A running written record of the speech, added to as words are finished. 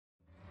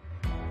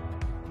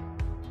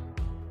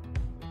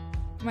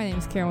My name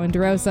is Carolyn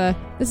DeRosa.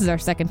 This is our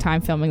second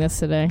time filming this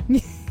today.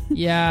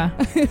 Yeah.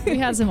 We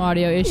had some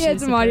audio issues. We had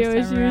some audio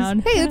issues.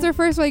 Around. Hey, it's our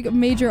first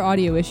major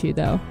audio issue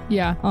though.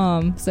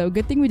 Yeah. So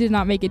good thing we did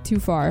not make it too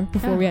far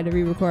before we had to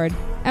re-record.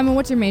 Emma,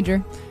 what's your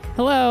major?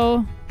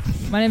 Hello.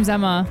 My name's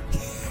Emma.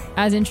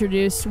 As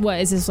introduced, what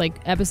is this, like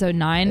episode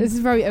 9? This is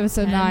probably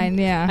episode 9,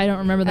 yeah. I don't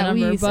remember the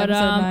number, but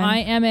I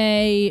am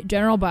a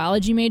general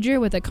biology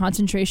major with a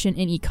concentration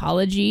in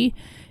ecology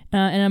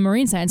and a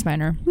marine science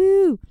minor.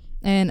 Woo!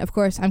 And of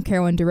course, I'm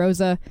Carolyn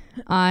DeRosa.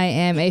 I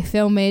am a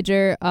film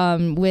major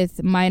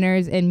with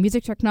minors in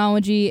music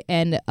technology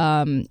and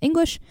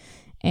English.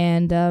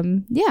 And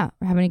yeah,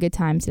 we're having a good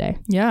time today.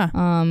 Yeah.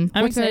 I'm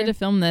excited to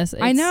film this.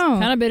 I know.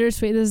 Kind of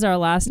bittersweet. This is our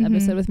last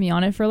episode with me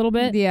on it for a little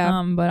bit.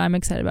 Yeah. But I'm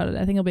excited about it.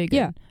 I think it'll be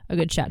a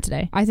good chat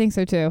today. I think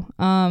so too.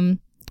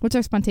 What's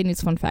our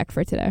spontaneous fun fact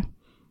for today?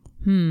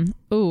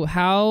 So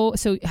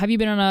have you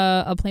been on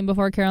a plane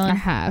before, Carolyn? I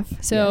have.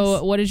 So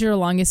yes. What is your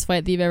longest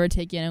flight that you've ever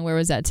taken, and where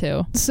was that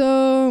to?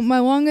 So my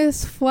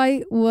longest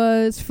flight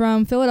was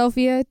from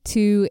Philadelphia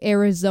to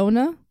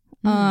Arizona.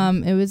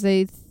 It was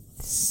a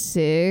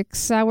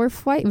 6-hour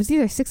flight. It was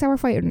either a 6-hour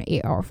flight or an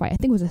 8-hour flight. I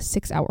think it was a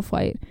 6-hour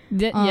flight.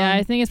 Yeah,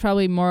 I think it's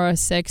probably more a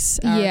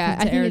 6-hour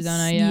to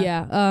Arizona.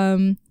 Yeah.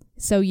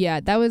 So yeah,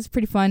 that was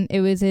pretty fun.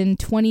 It was in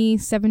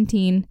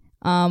 2017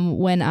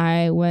 when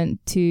I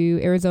went to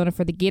Arizona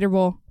for the Gator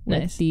Bowl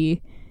with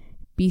the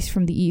Beast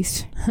from the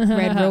East,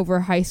 Red Rover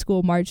High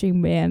School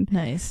marching band.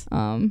 Nice.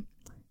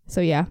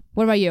 So yeah.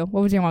 What about you?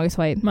 What was your longest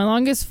flight? My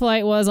longest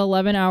flight was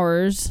 11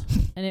 hours,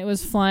 and it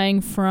was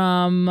flying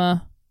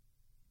from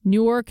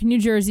Newark, New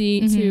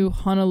Jersey to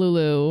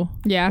Honolulu,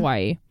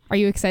 Hawaii. Are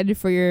you excited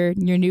for your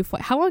new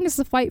flight? How long is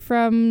the flight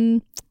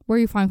from? Where are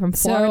you flying from?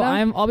 Florida?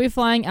 So I'll be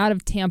flying out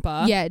of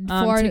Tampa. Yeah,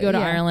 Florida, to go to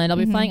Ireland. I'll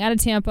be flying out of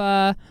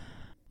Tampa.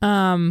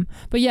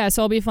 But yeah,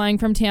 so I'll be flying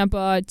from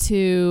Tampa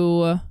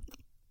to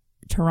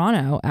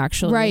Toronto,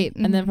 actually. Right.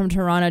 And then from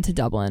Toronto to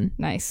Dublin.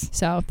 Nice.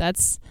 So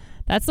that's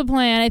the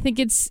plan. I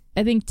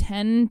think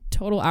 10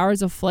 total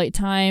hours of flight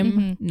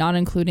time, not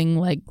including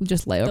like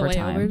just layover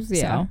time.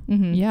 Yeah. So,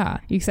 yeah.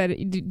 You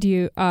excited? Do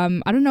you? I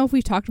don't know if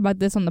we've talked about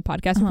this on the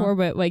podcast before,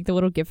 but like the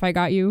little gift I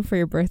got you for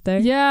your birthday.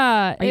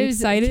 Yeah. Are you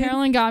excited?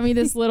 Carolyn got me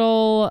this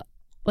little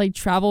like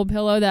travel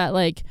pillow that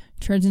like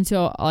turns into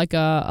a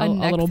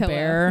little pillow.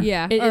 bear.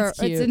 Yeah. It's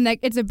cute.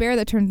 It's a bear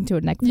that turns into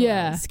a neck pillow.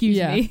 Yeah. Excuse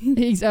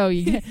me. Oh,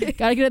 you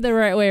gotta get it the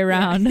right way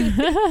around.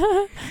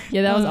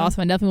 Yeah, that was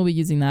awesome. I definitely will be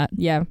using that.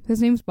 Yeah.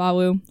 His name's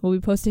Balu. We'll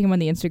be posting him on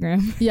the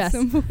Instagram. Yes.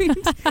 At some point.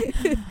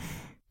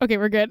 Okay,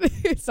 we're good.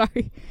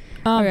 Sorry.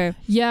 Okay.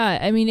 Yeah,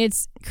 I mean,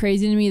 it's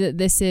crazy to me that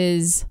this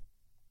is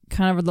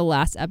kind of the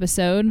last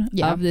episode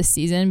of this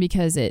season,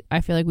 because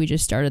I feel like we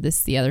just started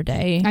this the other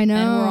day. I know.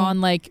 And we're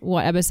on like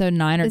episode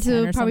 9 or 10 or something.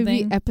 This will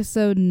probably be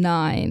episode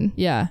 9.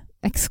 Yeah.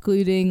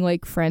 Excluding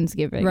like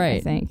Friendsgiving, right. I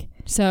think.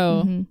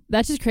 So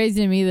that's just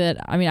crazy to me that,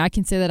 I mean, I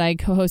can say that I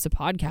co-host a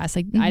podcast.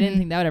 Like I didn't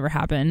think that would ever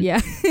happen. Yeah. I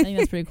think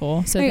that's pretty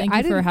cool. So thank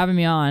you for having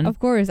me on. Of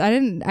course. I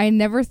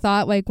never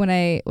thought like when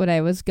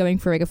I was going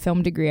for like a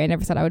film degree, I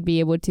never thought I would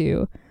be able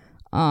to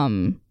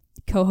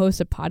co-host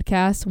a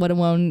podcast, let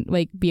alone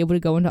like be able to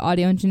go into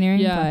audio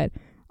engineering. But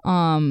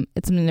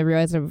it's something that I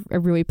realize I'm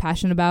really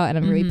passionate about, and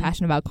I'm really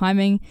passionate about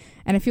climbing.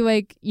 And I feel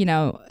like, you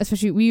know,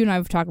 especially you and I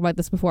have talked about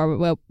this before,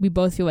 but we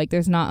both feel like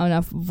there's not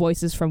enough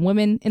voices from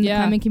women in the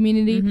climbing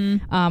community.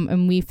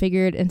 And we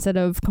figured, instead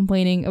of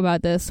complaining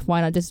about this,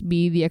 why not just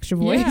be the extra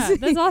voice? Yeah,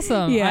 that's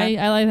awesome.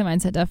 I like that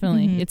mindset,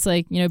 definitely. It's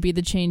like, you know, be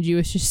the change you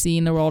wish to see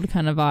in the world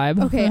kind of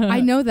vibe. Okay,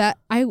 I know that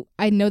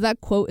I know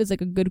that quote is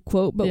like a good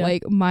quote, but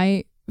like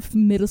my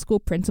middle school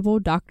principal,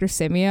 Dr.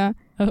 Simia,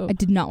 I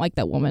did not like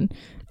that woman.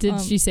 Did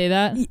she say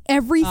that?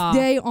 Every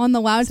day on the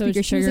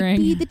loudspeaker, she was like,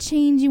 be the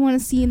change you want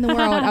to see in the world.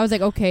 I was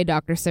like, okay,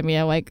 Dr.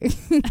 Simia, like,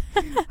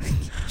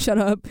 shut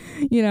up,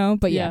 you know?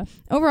 But yeah,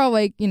 overall,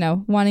 like, you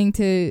know, wanting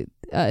to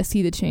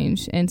see the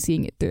change and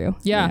seeing it through.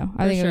 Yeah, you know,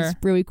 I think it was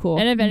really cool.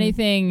 And if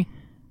anything,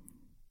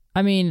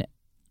 I mean,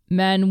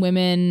 men,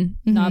 women,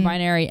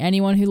 non-binary,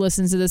 anyone who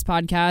listens to this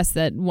podcast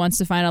that wants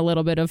to find a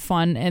little bit of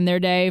fun in their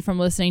day from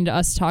listening to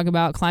us talk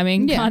about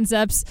climbing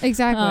concepts.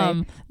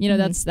 Exactly. You know,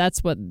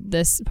 that's what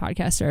this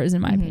podcast serves,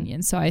 in my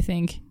opinion. So I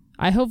think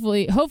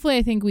hopefully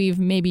I think we've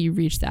maybe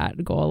reached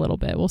that goal a little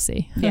bit. We'll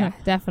see. Yeah,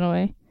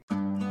 definitely.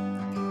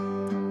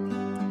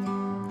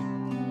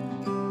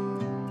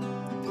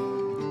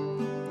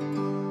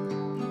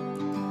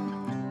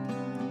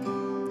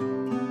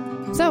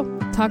 So,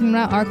 talking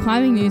about our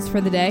climbing news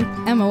for the day.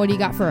 Emma, what do you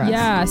got for us?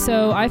 Yeah,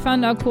 so I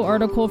found a cool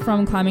article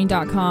from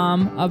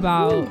climbing.com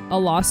about a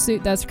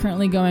lawsuit that's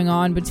currently going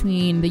on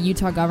between the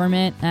Utah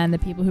government and the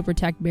people who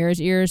protect Bears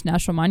Ears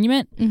National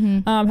Monument.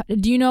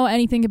 Do you know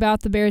anything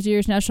about the Bears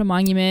Ears National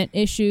Monument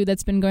issue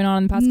that's been going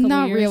on in the past couple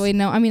of years? Not really,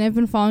 no. I mean, I've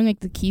been following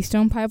like the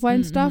Keystone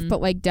Pipeline stuff,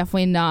 but like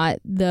definitely not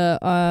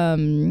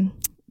the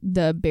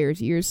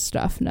Bears Ears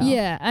stuff, no.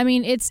 Yeah, I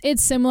mean, it's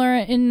similar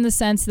in the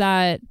sense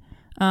that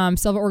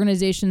several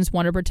organizations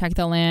want to protect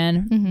the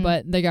land,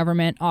 but the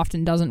government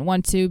often doesn't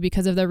want to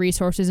because of the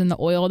resources and the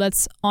oil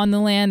that's on the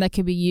land that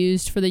could be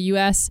used for the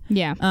U.S.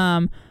 Yeah.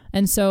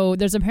 And so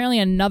there's apparently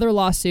another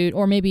lawsuit,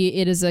 or maybe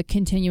it is a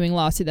continuing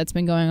lawsuit that's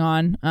been going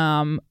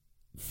on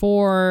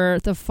for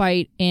the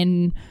fight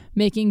in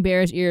making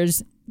Bears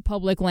Ears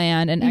public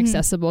land and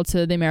accessible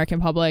to the American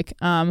public.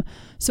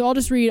 So I'll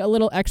just read a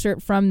little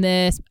excerpt from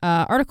this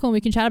article and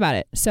we can chat about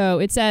it. So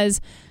it says,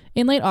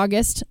 in late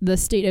August, the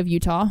state of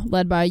Utah,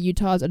 led by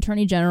Utah's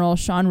Attorney General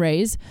Sean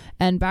Reyes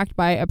and backed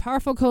by a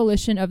powerful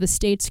coalition of the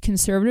state's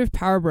conservative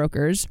power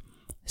brokers,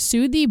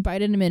 sued the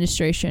Biden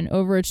administration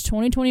over its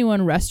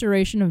 2021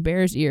 restoration of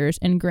Bears Ears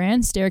and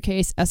Grand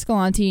Staircase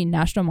Escalante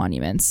National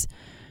Monuments.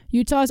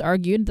 Utah has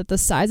argued that the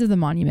size of the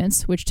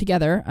monuments, which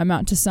together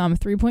amount to some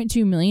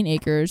 3.2 million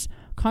acres,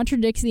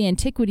 contradicts the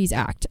Antiquities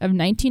Act of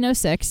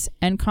 1906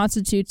 and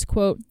constitutes,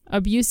 quote,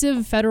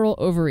 abusive federal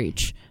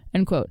overreach,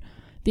 end quote.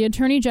 The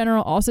Attorney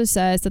General also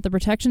says that the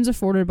protections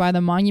afforded by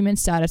the monument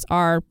status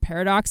are,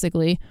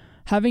 paradoxically,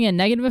 having a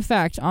negative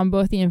effect on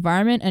both the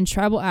environment and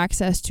tribal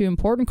access to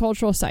important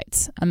cultural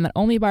sites, and that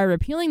only by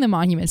repealing the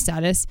monument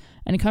status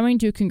and coming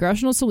to a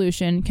congressional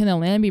solution can the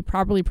land be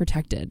properly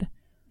protected.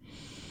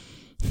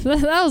 So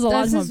that was a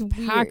lot to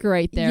unpack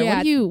right there.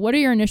 Yeah. What are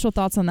your initial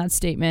thoughts on that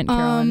statement,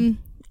 Carolyn?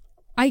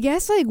 I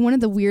guess like one of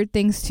the weird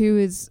things too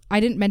is, I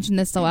didn't mention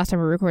this the last time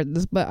we recorded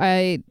this, but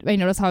I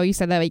noticed how you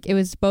said that like it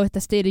was both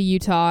the state of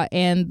Utah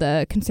and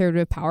the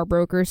conservative power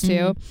brokers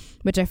too,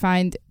 which I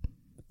find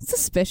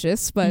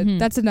suspicious, but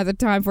that's another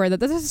time for that.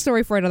 That's a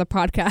story for another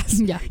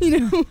podcast. Yeah, you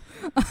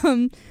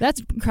know,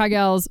 that's Craig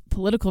L's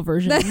political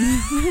version.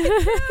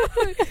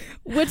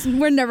 Which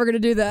we're never gonna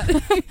do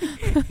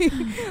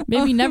that.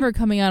 Maybe never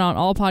coming out on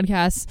all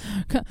podcasts.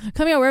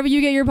 Coming out wherever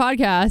you get your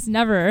podcasts.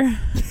 Never.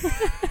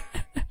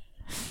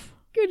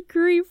 Good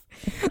grief.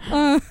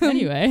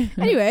 Anyway,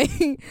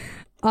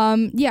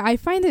 yeah, I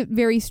find it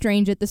very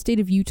strange that the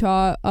state of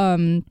Utah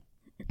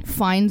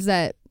finds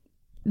that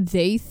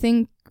they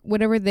think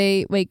whatever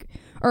they like,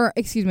 or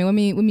excuse me, let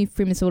me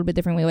frame this a little bit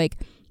differently. Like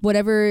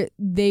whatever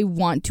they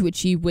want to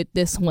achieve with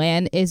this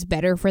land is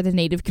better for the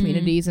native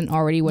communities than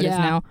already what is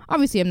now.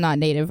 Obviously, I'm not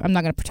native. I'm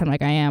not gonna pretend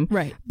like I am.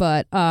 Right.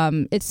 But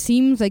it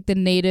seems like the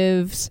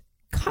natives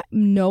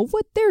know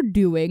what they're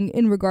doing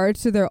in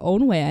regards to their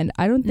own land.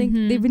 I don't think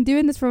they've been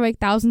doing this for like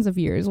thousands of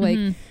years. Like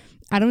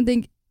I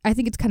think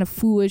it's kind of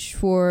foolish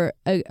for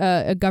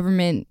a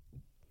government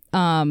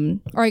or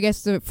I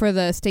guess for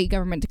the state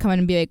government to come in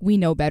and be like, we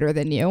know better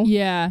than you.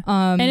 Yeah.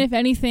 And if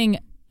anything,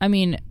 I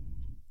mean,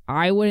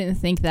 I wouldn't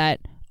think that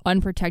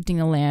unprotecting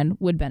the land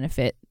would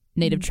benefit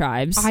native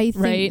tribes. I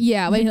think, right?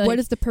 Yeah. Like, what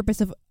is the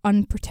purpose of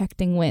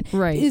unprotecting land?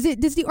 Right.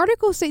 Does the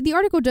article say, the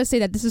article does say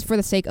that this is for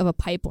the sake of a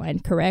pipeline,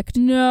 correct?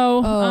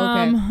 No.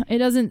 Oh, okay. It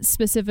doesn't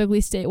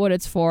specifically state what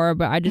it's for,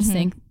 but I just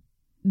think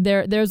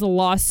there's a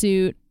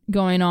lawsuit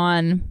going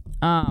on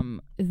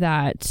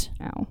that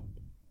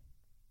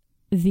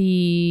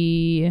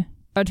the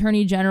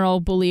Attorney General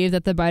believed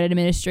that the Biden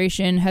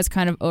administration has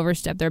kind of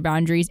overstepped their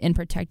boundaries in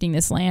protecting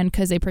this land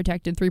because they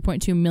protected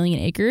 3.2 million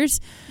acres,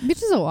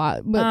 which is a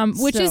lot. But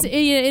which is it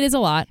is a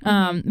lot.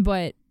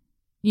 But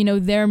you know,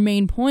 their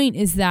main point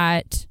is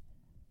that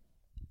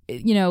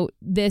you know,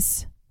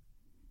 this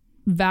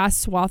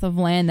vast swath of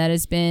land that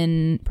has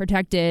been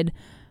protected,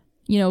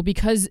 you know,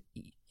 because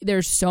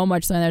there's so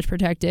much land that's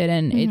protected,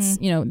 and it's,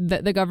 you know,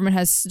 the government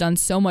has done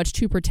so much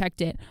to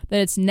protect it that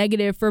it's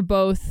negative for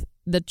both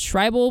the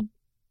tribal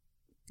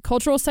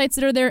cultural sites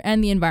that are there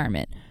and the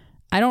environment.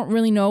 I don't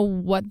really know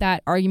what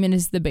that argument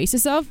is the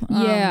basis of.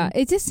 Yeah,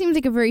 it just seems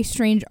like a very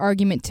strange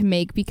argument to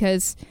make,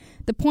 because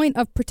the point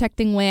of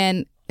protecting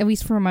land, at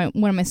least from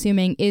what I'm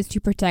assuming, is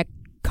to protect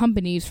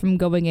companies from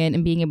going in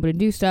and being able to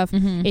do stuff.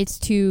 It's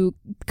to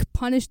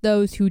punish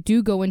those who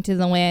do go into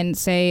the land,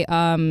 say,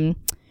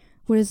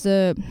 what is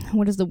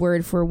the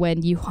word for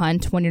when you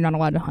hunt when you're not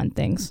allowed to hunt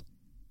things?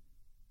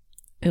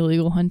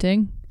 Illegal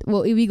hunting.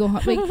 Well, illegal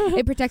like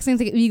it protects things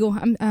like illegal.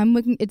 I'm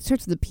looking. It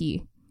starts with a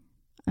P.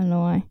 I don't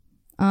know why.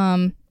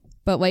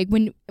 But like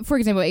when, for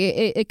example,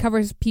 it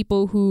covers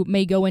people who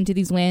may go into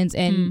these lands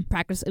and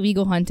practice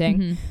illegal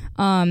hunting.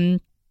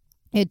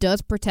 It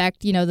does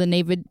protect, you know, the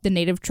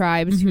native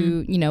tribes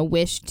who, you know,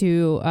 wish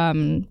to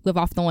live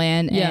off the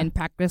land and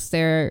practice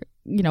their,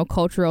 you know,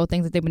 cultural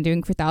things that they've been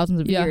doing for thousands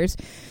of years.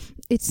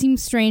 It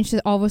seems strange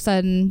to all of a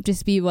sudden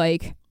just be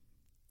like,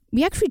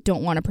 we actually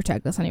don't want to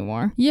protect this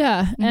anymore.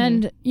 Yeah.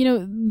 And, you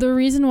know, the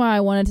reason why I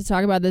wanted to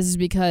talk about this is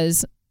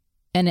because,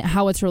 and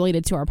how it's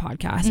related to our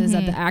podcast, is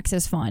that the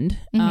Access Fund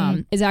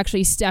is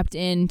actually stepped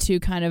in to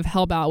kind of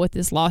help out with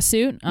this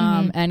lawsuit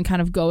and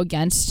kind of go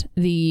against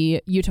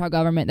the Utah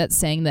government that's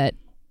saying that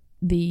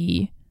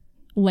the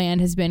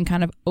land has been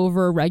kind of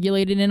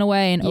over-regulated in a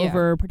way and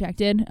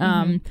over-protected.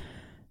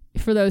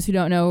 For those who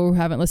don't know, who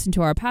haven't listened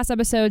to our past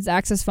episodes,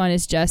 Access Fund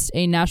is just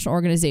a national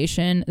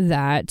organization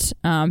that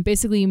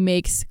basically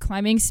makes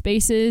climbing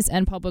spaces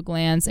and public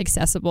lands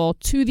accessible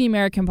to the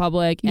American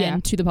public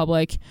and to the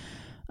public.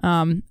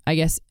 I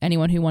guess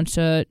anyone who wants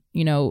to,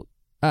 you know,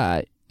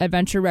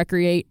 adventure,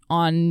 recreate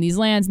on these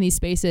lands and these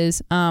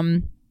spaces.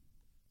 And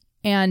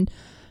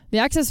the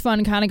Access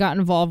Fund kind of got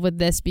involved with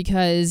this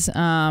because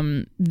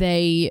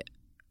they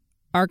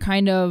are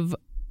kind of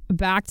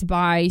backed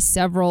by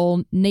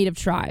several native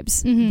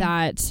tribes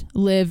that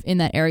live in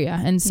that area.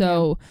 And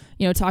so,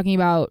 talking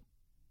about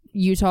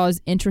Utah's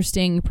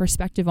interesting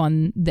perspective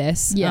on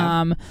this.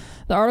 The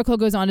article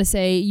goes on to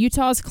say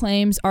Utah's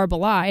claims are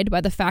belied by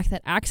the fact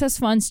that Access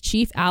Fund's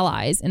chief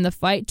allies in the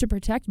fight to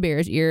protect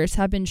Bears Ears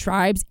have been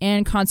tribes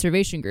and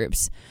conservation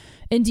groups.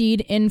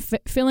 Indeed, in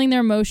filing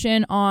their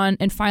motion on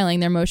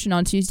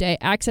Tuesday,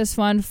 Access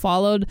Fund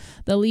followed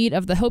the lead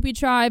of the Hopi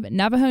tribe,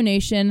 Navajo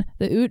Nation,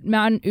 the Ute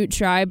Mountain Ute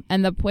tribe,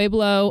 and the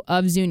Pueblo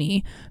of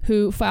Zuni,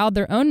 who filed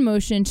their own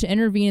motion to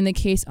intervene in the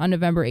case on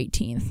November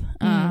 18th.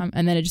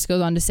 And then it just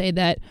goes on to say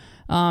that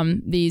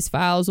these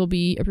files will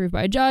be approved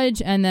by a judge,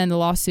 and then the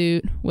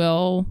lawsuit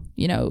will,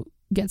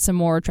 get some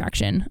more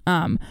traction.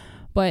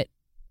 But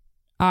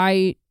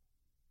I,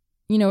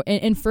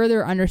 in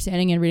further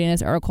understanding and reading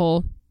this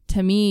article,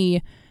 to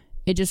me,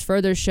 it just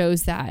further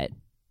shows that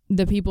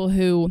the people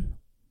who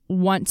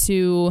want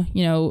to,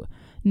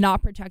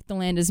 not protect the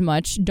land as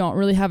much don't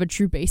really have a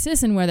true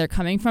basis in where they're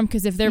coming from.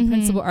 Because if their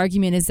principal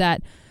argument is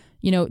that,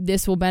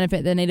 this will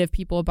benefit the native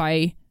people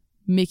by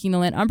making the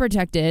land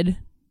unprotected,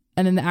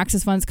 and then the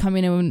Access Fund's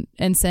coming in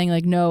and saying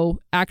like, no,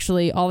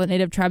 actually all the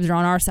native tribes are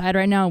on our side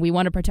right now and we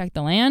want to protect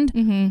the land.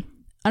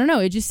 I don't know.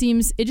 It just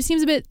seems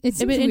a bit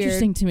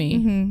interesting to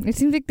me. It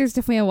seems like there's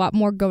definitely a lot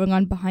more going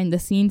on behind the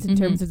scenes in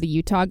terms of the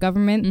Utah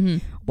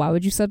government. Why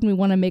would you suddenly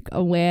want to make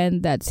a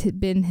land that's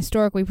been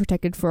historically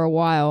protected for a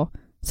while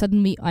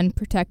suddenly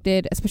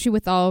unprotected, especially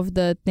with all of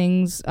the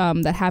things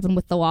that happened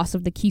with the loss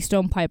of the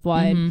Keystone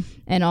Pipeline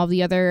and all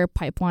the other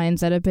pipelines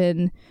that have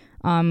been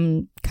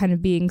kind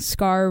of being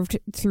scarred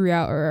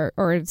throughout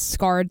or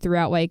scarred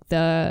throughout like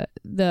the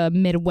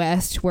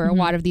Midwest where a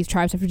lot of these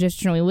tribes have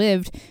traditionally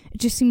lived. It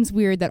just seems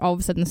weird that all of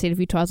a sudden the state of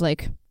Utah is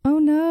like, oh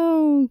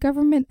no,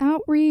 government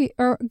outreach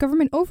or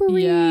government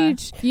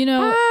overreach.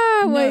 No,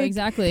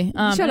 exactly.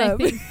 Shut up.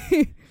 I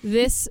think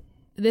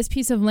this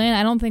piece of land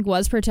I don't think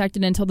was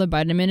protected until the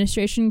Biden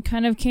administration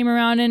kind of came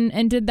around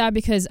and did that,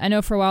 because I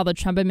know for a while the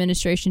Trump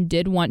administration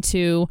did want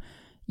to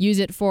use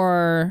it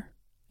for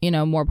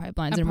more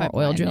pipelines and more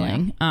oil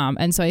drilling.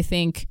 And so I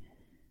think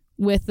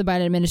with the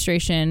Biden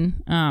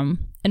administration,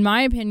 in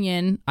my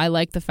opinion, I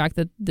like the fact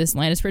that this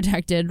land is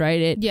protected,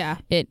 right?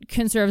 It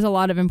conserves a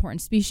lot of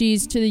important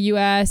species to the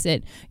U.S.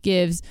 It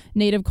gives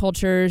native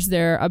cultures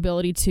their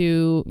ability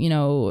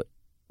to,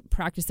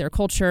 practice their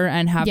culture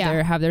and have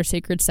their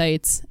sacred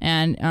sites.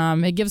 And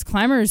it gives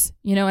climbers,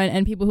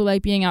 and people who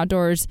like being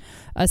outdoors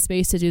a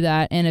space to do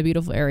that in a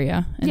beautiful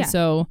area. And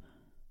so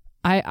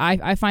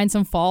I find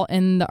some fault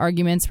in the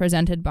arguments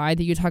presented by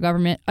the Utah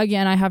government.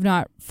 Again, I have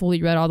not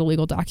fully read all the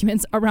legal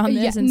documents around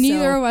this. And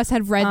neither of us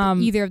have read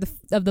either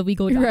of the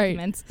legal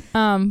documents.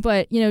 Right.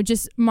 But,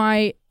 just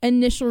my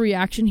initial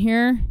reaction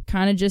here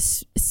kind of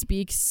just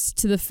speaks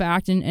to the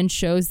fact and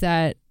shows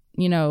that,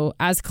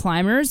 as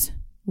climbers,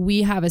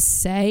 we have a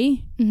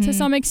say to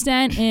some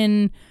extent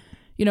in,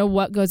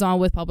 what goes on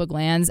with public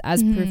lands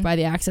as proof by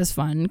the Access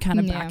Fund kind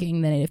of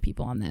backing the native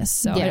people on this.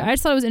 So I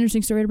just thought it was an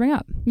interesting story to bring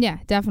up. Yeah,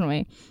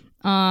 definitely.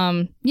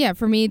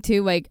 For me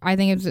too, like I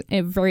think it's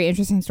a very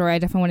interesting story. I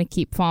definitely want to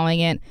keep following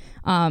it.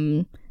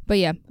 But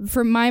yeah,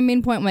 for my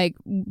main point, like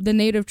the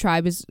native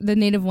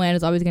land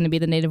is always going to be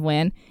the native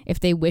land.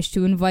 If they wish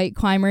to invite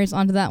climbers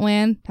onto that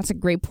land, that's a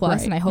great plus.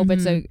 Right. And I hope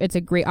it's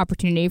a great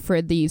opportunity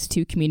for these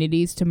two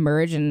communities to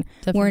merge and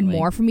learn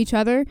more from each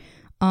other.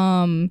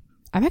 I've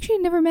actually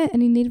never met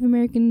any Native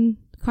American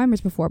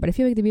climbers before, but I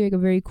feel like they'd be like a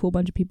very cool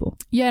bunch of people.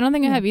 Yeah, I don't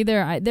think I have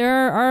either.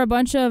 There are a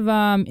bunch of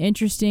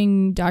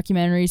interesting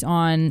documentaries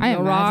on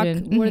Rock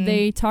where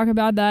they talk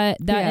about that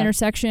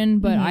intersection,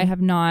 but I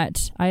have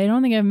not. I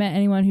don't think I've met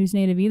anyone who's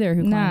Native either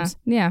who climbs.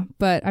 Yeah,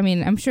 but I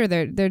mean, I'm sure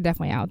they're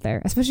definitely out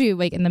there, especially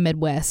like in the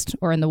Midwest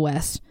or in the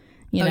West.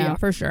 Yeah,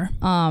 for sure.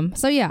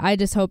 So yeah, I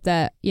just hope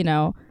that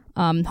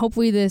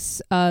hopefully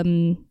this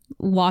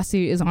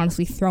lawsuit is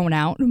honestly thrown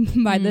out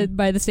by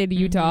the state of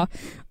Utah,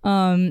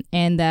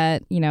 and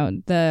that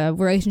the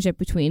relationship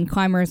between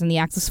climbers and the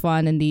Access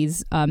Fund and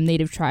these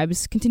native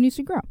tribes continues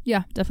to grow.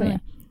 Yeah,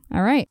 definitely. Yeah.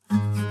 All right.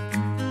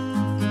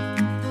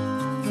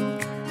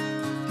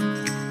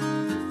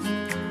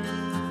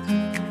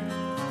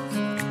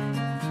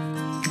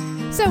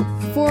 So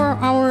for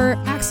our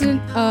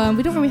accident,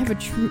 we don't really have a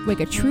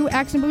true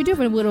accident, but we do have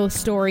a little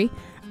story.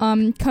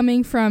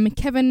 Coming from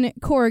Kevin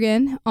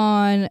Corrigan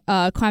on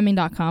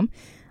climbing.com.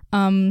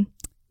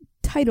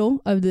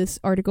 Title of this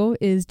article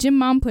is Gym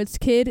Mom Puts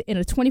Kid in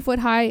a 20-foot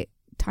high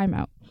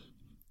timeout.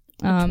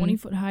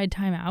 20-foot high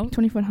timeout?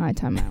 20-foot high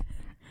timeout.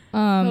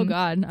 Oh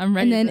God, I'm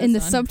ready. And then in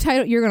the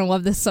subtitle, you're gonna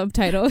love this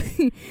subtitle.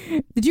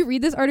 Did you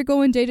read this article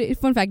when JJ?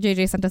 Fun fact: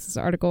 JJ sent us this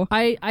article.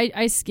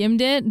 I skimmed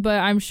it, but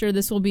I'm sure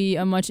this will be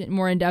a much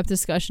more in-depth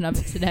discussion of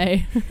it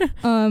today.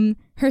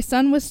 Her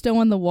son was still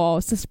on the wall,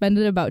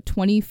 suspended about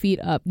 20 feet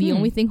up. The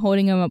only thing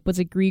holding him up was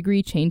a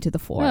gree chained to the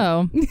floor.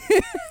 Oh,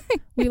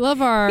 we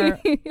love our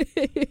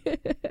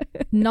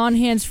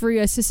non-hands-free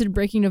assisted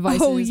braking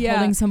devices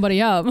holding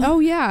somebody up. Oh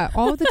yeah,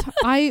 all the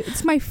time.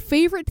 It's my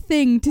favorite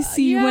thing to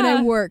see when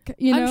I work.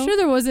 I'm sure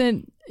there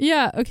wasn't.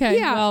 Yeah. Okay.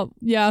 Yeah. Well.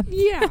 Yeah.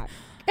 Yeah.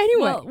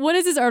 Anyway, well, what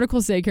does this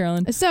article say,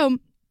 Carolyn? So,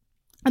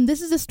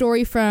 this is a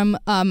story from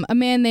a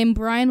man named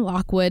Brian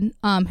Lockwood,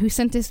 who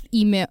sent this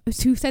via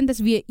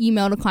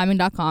email to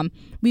climbing.com.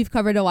 We've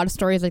covered a lot of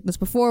stories like this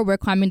before, where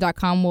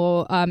climbing.com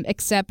will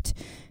accept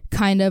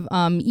kind of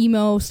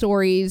email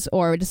stories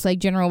or just like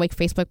general like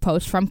Facebook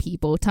posts from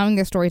people telling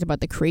their stories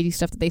about the crazy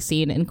stuff that they've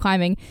seen in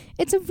climbing.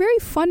 It's a very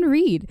fun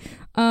read.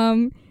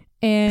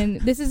 And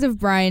this is of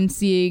Brian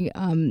seeing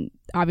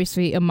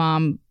obviously a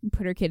mom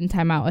put her kid in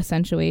timeout,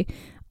 essentially.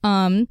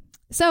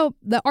 So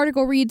the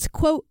article reads,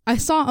 quote, "I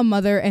saw a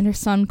mother and her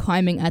son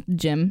climbing at the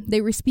gym.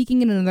 They were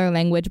speaking in another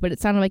language, but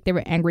it sounded like they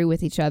were angry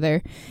with each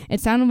other.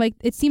 It seemed like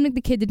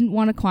the kid didn't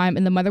want to climb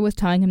and the mother was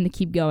telling him to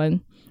keep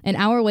going. An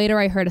hour later,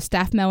 I heard a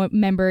staff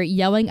member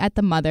yelling at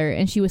the mother,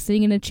 and she was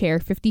sitting in a chair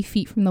 50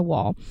 feet from the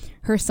wall.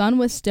 Her son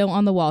was still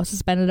on the wall,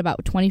 suspended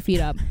about 20 feet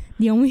up.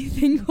 The only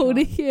thing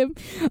holding him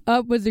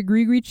up was a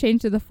gree-gree chained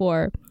to the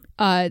floor.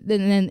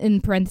 Then in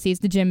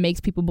parentheses, the gym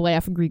makes people belay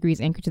off of gree-grees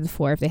anchored to the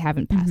floor if they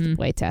haven't passed the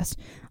belay test."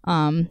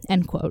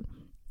 End quote.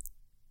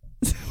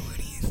 What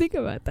do you think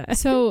about that?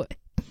 So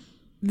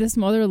this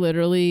mother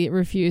literally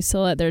refused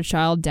to let their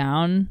child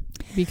down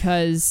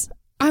because...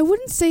 I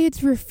wouldn't say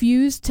it's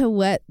refused to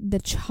let the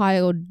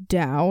child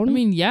down. I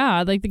mean,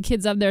 yeah, like the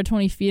kid's up there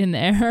 20 feet in the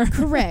air.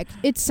 Correct.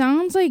 It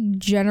sounds like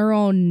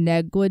general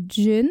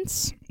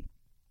negligence.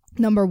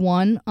 Number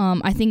one,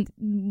 I think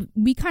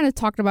we kind of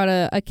talked about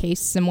a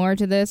case similar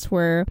to this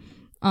where,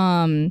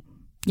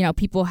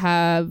 people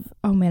have,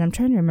 oh man, I'm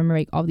trying to remember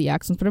like all the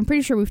accents, but I'm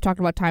pretty sure we've talked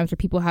about times where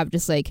people have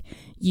just like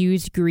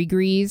used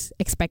gree-grees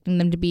expecting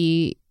them to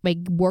be like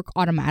work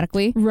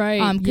automatically. Right.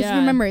 Because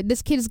remember,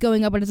 this kid is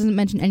going up, but it doesn't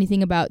mention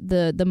anything about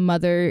the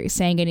mother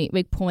saying any,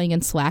 like pulling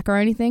in slack or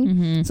anything.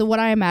 Mm-hmm. So what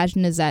I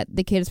imagine is that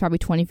the kid is probably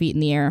 20 feet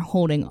in the air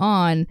holding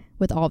on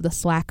with all of the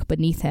slack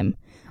beneath him.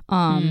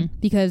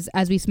 Because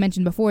as we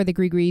mentioned before, the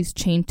gree-grees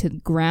chained to the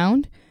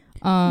ground.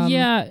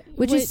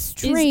 Which is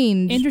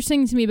strange.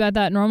 Interesting to me about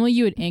that. Normally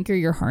you would anchor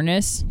your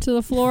harness to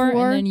the floor.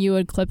 And then you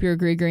would clip your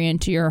gree-gree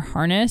into your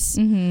harness.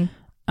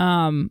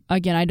 Mm-hmm.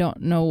 Again, I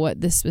don't know what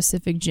this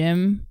specific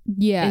gym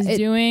is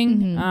doing.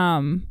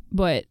 Mm-hmm.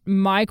 But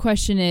my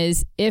question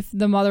is, if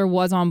the mother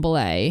was on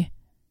belay.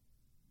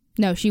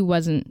 No, she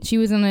wasn't. She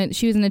was in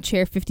a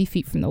chair 50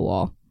 feet from the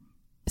wall.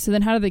 So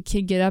then how did the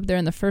kid get up there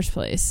in the first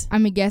place?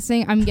 I'm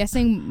guessing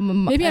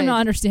maybe I'm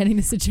not understanding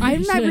the situation.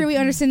 I'm not really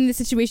understanding the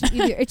situation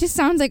either. It just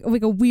sounds like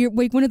a weird,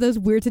 like one of those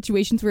weird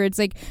situations where it's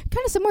like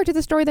kind of similar to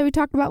the story that we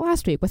talked about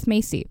last week with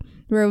Macy,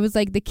 where it was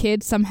like the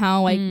kid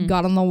somehow like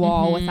got on the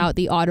wall without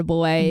the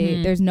audible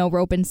way. There's no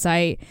rope in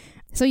sight.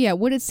 So yeah,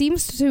 what it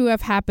seems to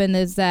have happened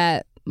is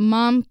that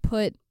mom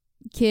put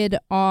kid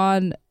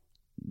on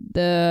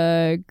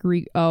the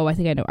Greek. Oh, I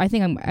think I know. I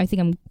think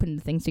I'm putting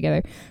the things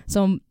together.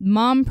 So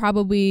mom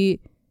probably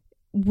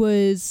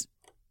was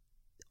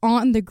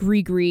on the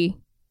gree-gree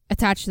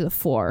attached to the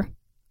floor,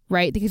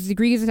 right? Because the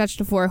gree is attached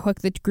to the floor,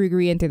 hook the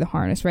gree-gree in through the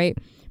harness, right?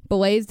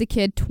 Belays the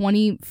kid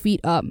 20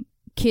 feet up.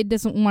 Kid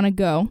doesn't want to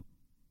go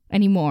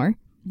anymore.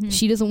 Mm-hmm.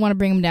 She doesn't want to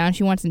bring him down.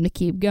 She wants him to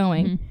keep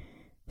going. Mm-hmm.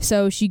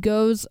 So she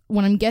goes,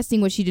 when I'm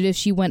guessing what she did is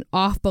she went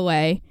off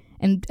belay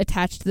and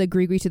attached the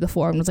gree-gree to the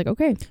floor and was like,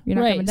 okay, you're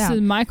not coming down. So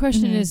my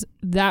question is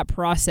that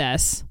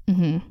process,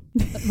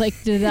 like,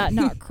 did that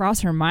not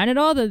cross her mind at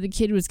all that the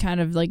kid was kind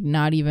of like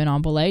not even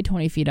on belay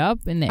 20 feet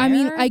up in the air? I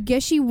mean, I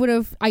guess she would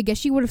have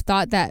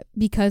thought that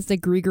because the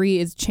gree-gree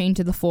is chained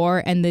to the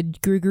floor and the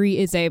gree-gree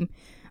is I'm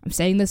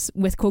saying this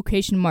with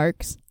quotation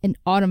marks, an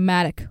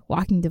automatic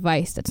locking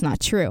device. That's not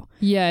true.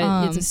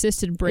 Yeah, it's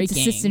assisted braking.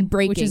 It's assisted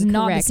braking, which is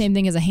not the same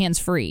thing as a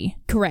hands-free.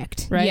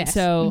 Correct. Right? Yes.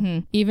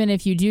 So even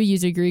if you do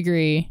use a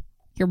gree-gree,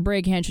 your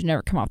brake hand should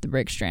never come off the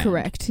brake strand.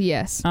 Correct.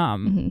 Yes.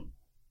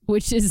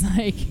 Which is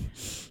like,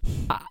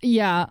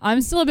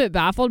 I'm still a bit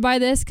baffled by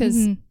this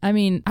because, I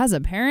mean, as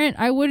a parent,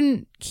 I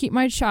wouldn't keep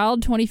my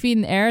child 20 feet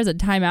in the air as a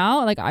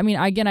timeout. Like, I mean,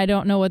 again, I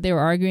don't know what they were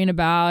arguing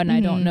about and I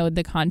don't know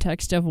the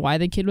context of why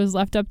the kid was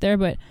left up there,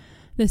 but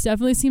this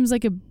definitely seems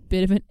like a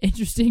bit of an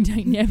interesting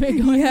dynamic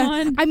going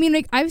on. I mean,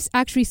 like, I've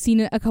actually seen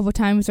it a couple of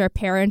times where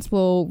parents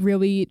will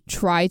really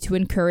try to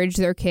encourage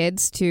their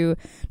kids to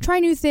try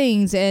new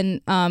things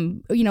and,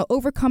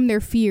 overcome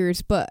their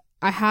fears. But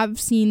I have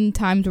seen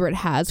times where it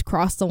has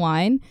crossed the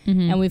line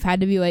and we've had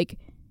to be like,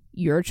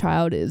 your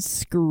child is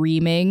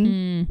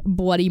screaming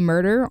bloody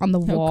murder on the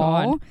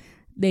wall. God.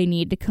 They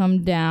need to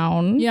come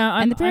down. Yeah,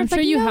 I'm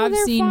sure you have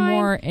seen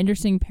more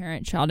interesting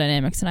parent-child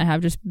dynamics than I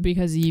have just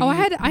because you. I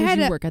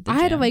had work at the gym.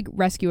 I had to like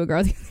rescue a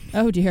girl.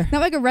 Oh dear. Not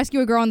like a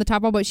rescue a girl on the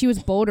top wall, but she was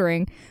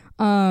bouldering,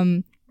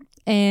 and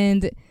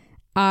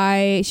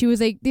she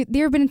was like,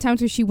 there have been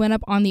times where she went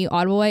up on the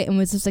audible way and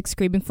was just like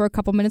screaming for a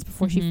couple minutes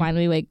before she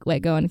finally like let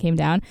go and came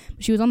down.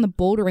 But she was on the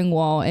bouldering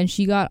wall and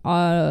she got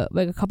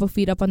like a couple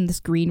feet up on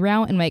this green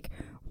route and like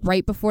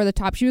right before the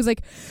top, she was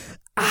like,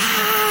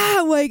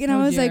 and I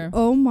was like,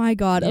 oh my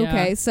God. Yeah.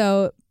 Okay.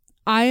 So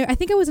I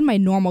think I was in my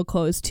normal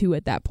clothes too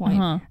at that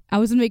point. I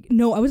was in my,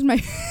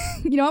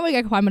 I'm like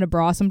I climb in a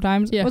bra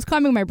sometimes. Yeah. I was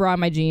climbing my bra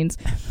and my jeans.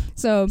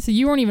 So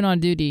you weren't even on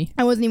duty.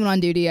 I wasn't even on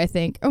duty, I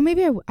think. Or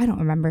maybe I don't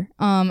remember.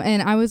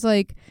 And I was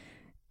like,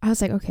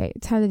 okay,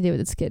 it's time to deal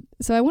with this kid.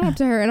 So I went up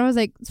to her and I was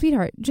like,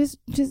 sweetheart, just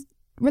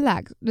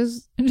relax.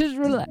 Just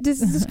relax.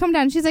 Just calm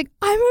down. And she's like,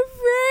 I'm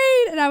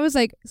afraid. And I was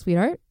like,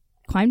 sweetheart,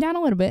 climb down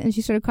a little bit. And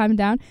she started climbing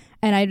down.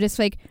 And I just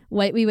like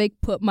lightly like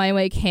put my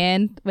like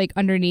hand like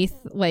underneath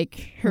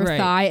like her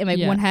thigh and like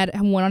one had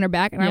one on her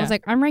back. And I was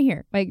like, I'm right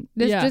here. Like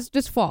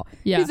just fall.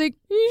 Yeah. She's like,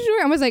 are you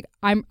sure? I was like,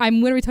 I'm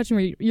literally touching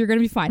her. You're going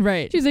to be fine.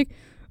 Right. She's like,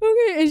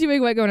 okay. And she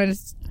like going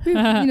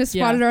and just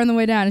spotted her on the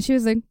way down. And she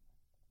was like,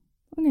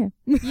 okay.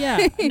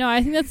 Yeah. No,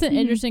 I think that's an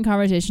interesting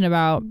conversation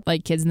about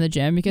like kids in the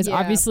gym because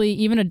obviously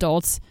even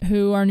adults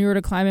who are newer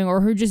to climbing or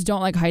who just don't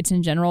like heights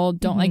in general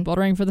don't like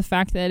bouldering for the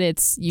fact that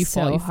it's you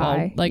fall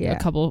like a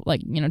couple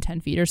like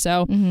 10 feet or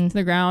so to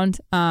the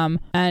ground.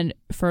 And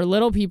for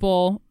little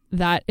people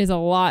that is a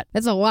lot.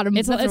 That's a lot of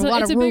it's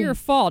a bigger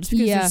fall just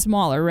because it's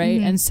smaller,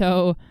 right? And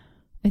so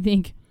I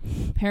think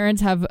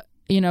parents have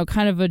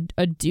kind of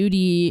a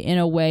duty in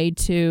a way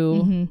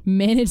to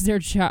manage their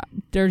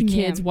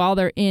kids while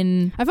they're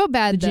in I felt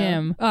bad the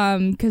gym.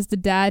 Because the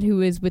dad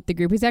who is with the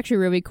group, he's actually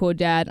a really cool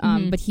dad.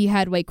 But he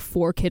had like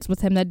 4 kids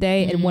with him that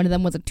day, and one of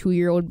them was a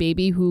 2-year-old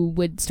baby who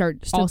would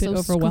start also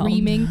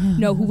screaming.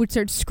 No, who would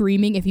start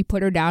screaming if he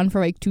put her down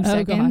for like 2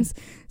 seconds.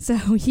 God. So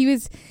he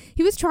was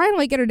trying to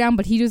like get her down,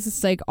 but he was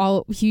just like I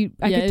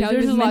could tell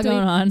there's a lot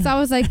going on. So I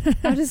was like,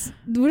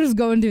 we're just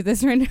going through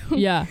this right now.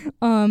 Yeah.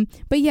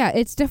 But yeah,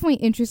 it's definitely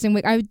interesting.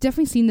 Like I've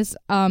definitely seen this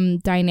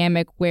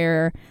dynamic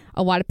where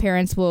a lot of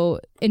parents will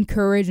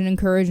encourage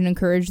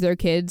their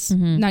kids,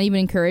 not even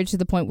encourage to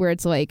the point where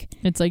it's like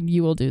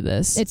you will do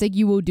this. It's like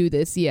you will do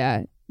this.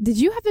 Yeah. Did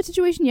you have the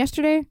situation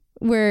yesterday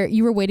where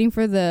you were waiting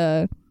for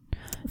the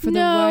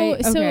no,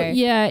 okay. So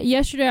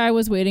yesterday I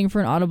was waiting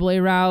for an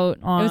AutoBelay route.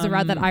 It was a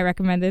route that I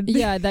recommended.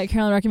 Yeah, that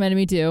Carolyn recommended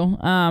me too.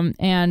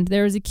 And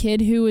there was a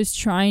kid who was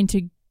trying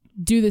to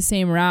do the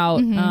same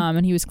route,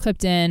 and he was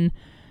clipped in,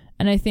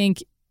 and I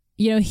think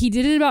he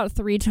did it about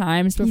 3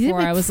 times before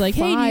I was like,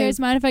 5. Hey, do you guys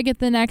mind if I get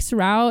the next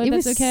route? If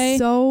that's okay.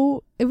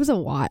 So it was a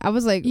lot. I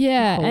was like,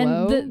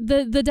 hello? And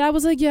the dad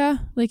was like, yeah,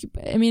 like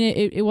I mean,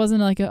 it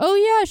wasn't like oh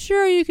yeah,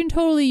 sure, you can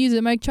totally use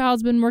it. My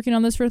child's been working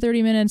on this for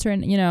 30 minutes, or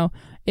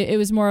it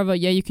was more of a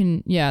you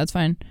can, it's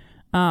fine.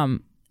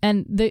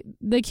 And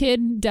the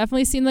kid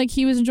definitely seemed like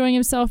he was enjoying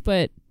himself,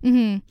 but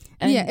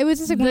it was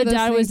just like the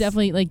dad was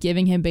definitely like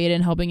giving him beta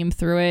and helping him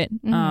through it.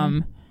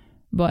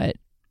 But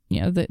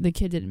the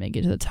kid didn't make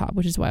it to the top,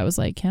 which is why I was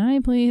like, can I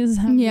please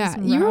have this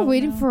route you were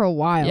waiting now? For a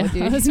while,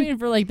 dude. I was waiting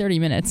for like 30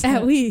 minutes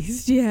at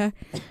least. So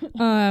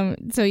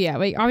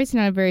like obviously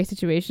not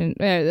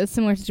a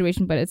similar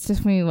situation, but it's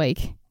definitely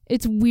like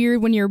it's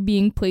weird when you're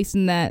being placed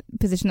in that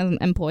position as an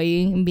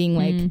employee and being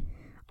like,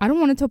 I don't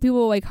want to tell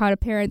people like how to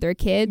parent their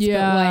kids,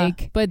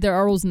 but there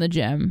are rules in the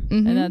gym,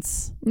 and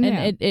that's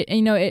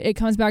and it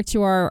comes back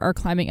to our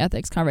climbing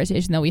ethics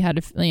conversation that we had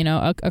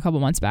a couple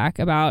months back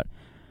about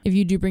if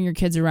you do bring your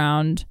kids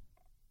around,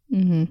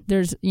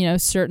 there's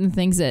certain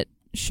things that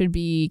should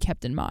be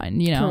kept in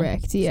mind.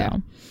 Correct. Yeah.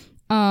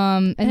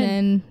 So.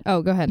 Then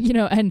go ahead.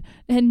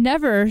 And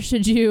never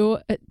should you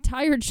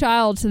tie your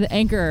child to the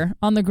anchor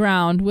on the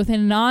ground with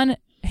a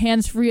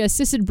hands-free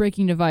assisted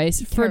braking device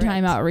for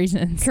timeout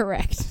reasons.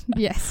 Correct.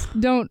 Yes.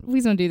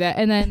 Please don't do that.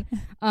 And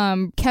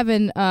then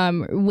Kevin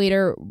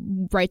later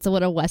writes a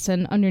little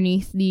lesson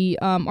underneath the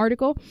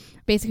article,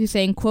 basically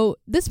saying, quote,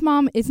 "This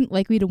mom isn't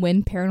likely to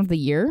win Parent of the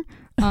Year.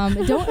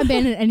 Don't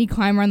abandon any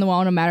climber on the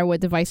wall no matter what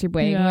device you're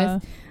playing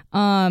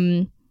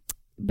with."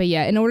 But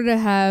yeah,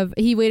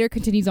 he later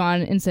continues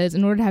on and says,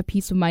 in order to have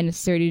peace of mind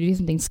necessary to do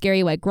something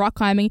scary like rock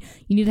climbing,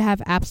 you need to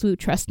have absolute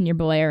trust in your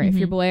belayer. If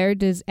your belayer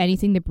does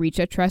anything to breach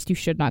that trust, you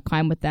should not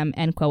climb with them,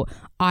 end quote.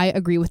 I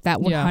agree with that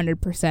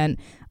 100%.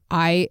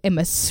 I am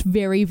a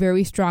very,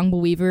 very strong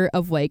believer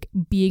of like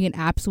being an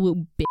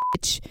absolute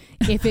bitch.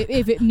 if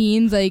it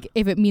means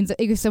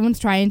if someone's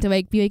trying to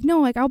like be like,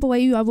 no, like I'll belay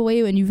you,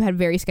 and you've had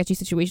very sketchy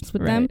situations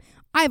with them.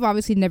 I've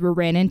obviously never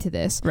ran into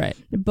this. Right.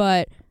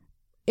 But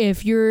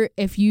if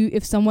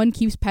someone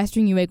keeps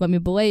pestering you like let me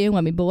belay you,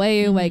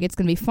 like it's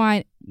gonna be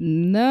fine.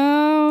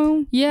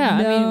 No.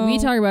 Yeah. No. I mean, we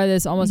talk about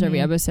this almost every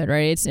episode,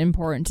 right? It's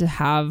important to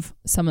have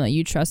someone that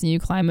you trust and you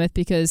climb with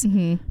because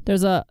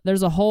there's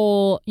a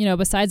whole,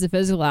 besides the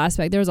physical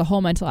aspect, there's a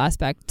whole mental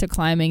aspect to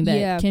climbing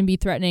that can be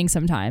threatening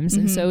sometimes.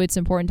 And so it's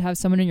important to have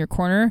someone in your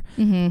corner,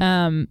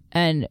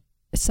 and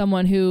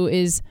someone who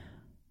is,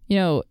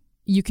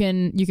 you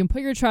can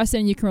put your trust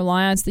in, you can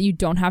rely on, so that you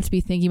don't have to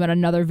be thinking about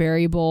another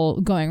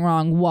variable going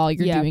wrong while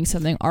you're doing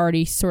something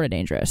already sort of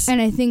dangerous.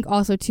 And I think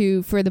also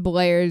too for the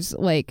belayers,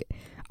 like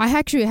I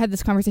actually had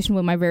this conversation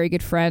with my very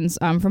good friends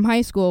from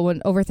high school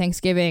over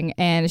Thanksgiving,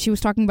 and she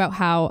was talking about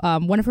how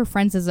one of her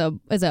friends is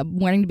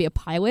learning to be a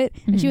pilot,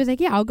 and she was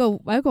like, yeah, I'll go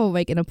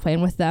like in a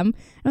plane with them.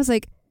 And I was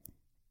like,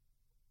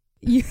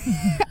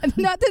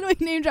 not to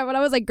like name drop, but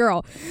I was like,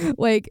 girl,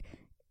 like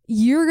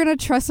you're gonna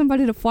trust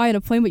somebody to fly in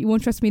a plane, but you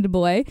won't trust me to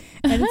belay.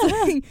 And it's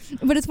like,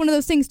 but it's one of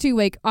those things too.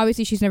 Like,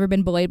 obviously, she's never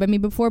been belayed by me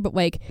before, but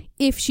like,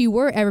 if she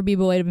were ever be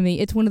belayed by me,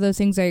 it's one of those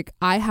things like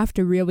I have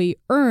to really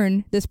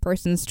earn this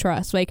person's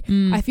trust. Like,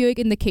 I feel like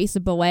in the case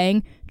of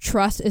belaying,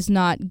 trust is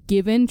not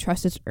given,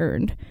 trust is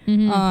earned.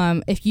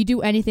 If you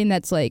do anything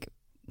that's like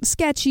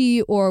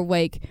sketchy, or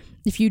like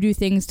if you do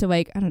things to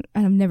like,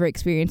 I've never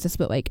experienced this,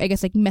 but like I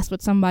guess like mess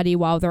with somebody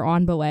while they're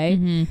on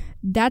belay,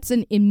 that's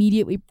an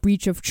immediately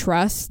breach of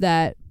trust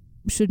that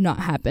should not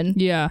happen.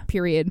 Yeah.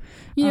 Period.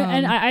 Yeah,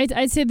 and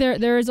I'd say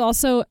there is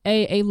also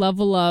a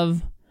level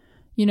of,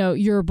 you know,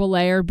 your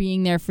belayer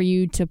being there for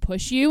you to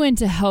push you and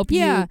to help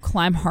you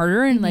climb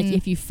harder. And like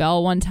if you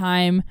fell one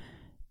time,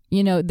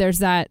 you know, there's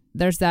that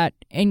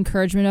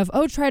encouragement of,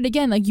 oh, try it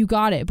again, like you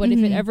got it. But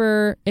if it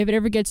ever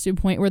gets to a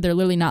point where they're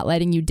literally not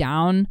letting you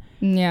down,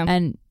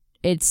 and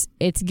it's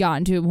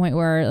gotten to a point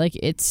where like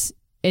it's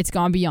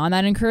gone beyond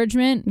that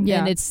encouragement, and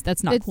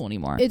that's not cool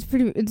anymore.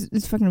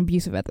 It's fucking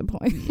abusive at the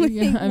point.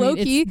 Low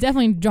key, it's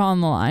definitely drawing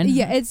the line.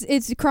 Yeah,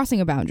 it's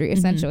crossing a boundary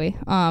essentially.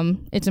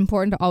 It's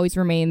important to always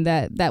remain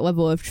that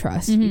level of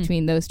trust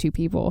between those two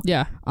people.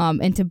 Yeah.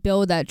 And to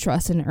build that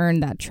trust and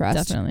earn that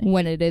trust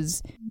when it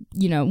is,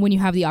 you know, when you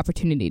have the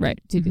opportunity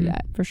to do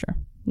that. For sure.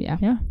 Yeah.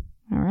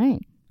 All right.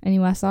 Any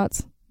last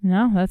thoughts?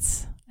 No,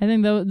 I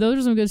think those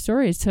are some good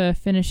stories to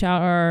finish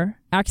out our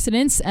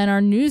accidents and our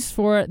news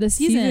for the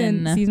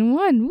season. Season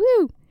 1.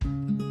 Woo!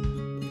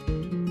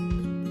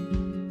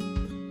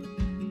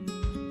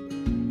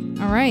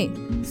 All right.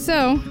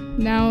 So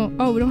now,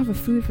 we don't have a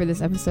food for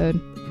this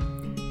episode.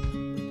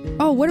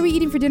 Oh, what are we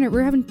eating for dinner?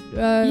 We're having...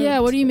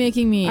 what are you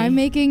making me? I'm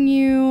making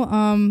you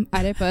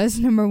arepas,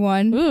 number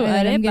 1. Ooh,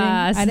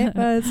 arepas.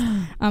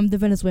 Arepas. The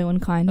Venezuelan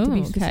kind, to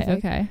be specific.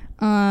 Okay.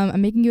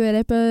 I'm making you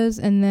arepas,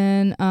 and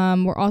then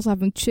we're also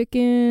having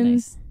chicken.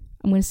 Nice.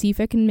 I'm going to see if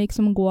I can make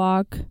some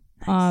guac,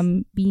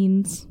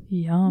 beans.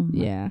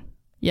 Yum.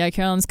 Yeah,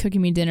 Carolyn's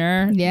cooking me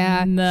dinner.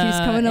 Yeah,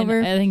 she's coming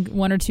over. I think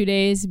 1 or 2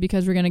 days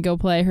because we're going to go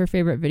play her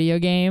favorite video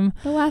game.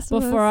 The Last of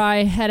Us. Before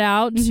I head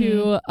out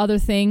to other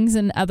things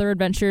and other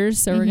adventures.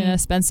 So we're going to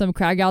spend some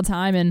crag gal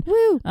time and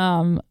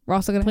we're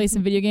also going to play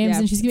some video games.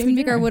 And she's going to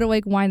make our Widow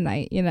Lake wine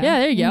night, you know. Yeah,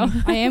 there you go.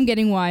 I am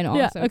getting wine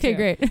also. Yeah, okay, too.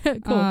 great.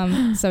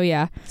 Cool. So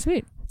yeah.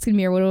 Sweet. It's going to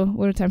be our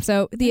Widow time.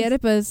 So the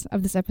arepas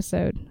of this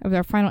episode, of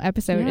our final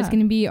episode, is going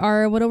to be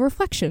our Widow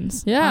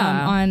reflections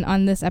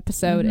on this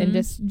episode and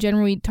just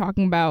generally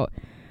talking about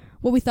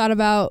what we thought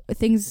about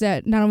things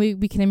that not only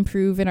we can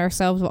improve in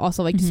ourselves, but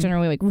also like just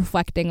generally like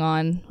reflecting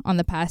on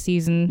the past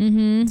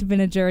season. It's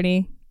been a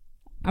journey.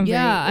 I'm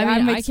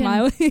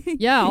smiling.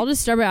 Yeah, I'll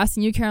just start by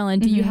asking you, Carolyn,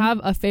 do you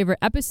have a favorite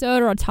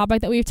episode or a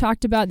topic that we've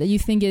talked about that you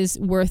think is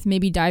worth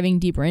maybe diving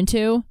deeper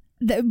into?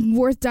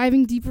 Or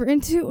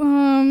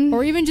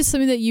even just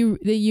something that you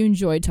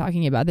enjoyed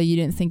talking about that you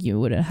didn't think you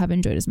would have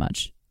enjoyed as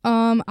much?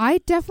 I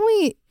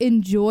definitely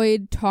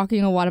enjoyed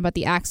talking a lot about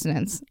the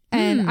accidents,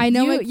 and I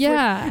know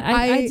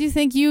I do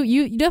think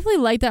you definitely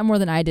liked that more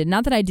than I did.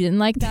 Not that I didn't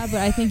like that,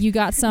 but I think you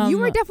got some. You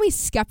were definitely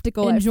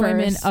skeptical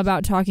enjoyment at first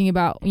about talking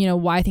about, you know,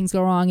 why things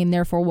go wrong and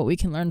therefore what we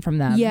can learn from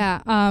them.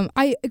 Yeah.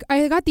 I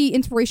got the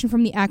inspiration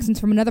from the accidents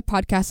from another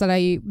podcast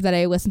that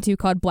I listened to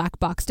called Black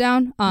Box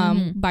Down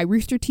by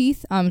Rooster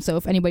Teeth. So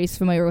if anybody's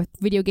familiar with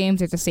video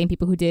games, it's the same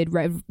people who did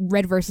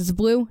Red versus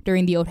Blue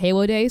during the old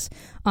Halo days.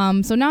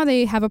 So now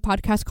they have a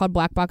podcast called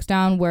Black Box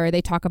Down where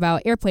they talk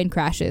about airplane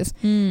crashes.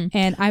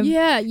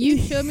 And you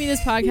showed me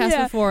this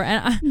podcast before,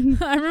 and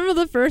I remember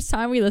the first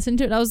time we listened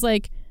to it, I was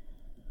like,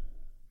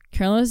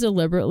 Carolyn is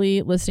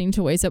deliberately listening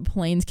to ways that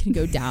planes can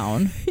go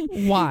down.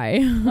 Why?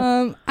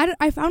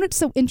 I found it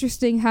so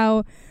interesting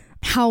how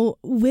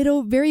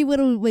very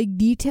little like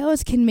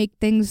details can make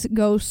things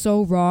go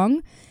so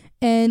wrong.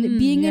 And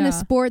being in a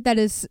sport that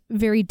is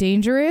very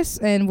dangerous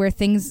and where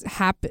things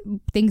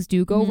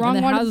do go wrong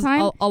a lot of the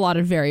time. A lot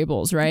of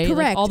variables, right?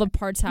 Correct. Like all the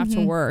parts have to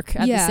work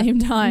at the same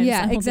time.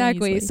 Yeah,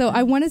 exactly. So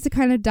I wanted to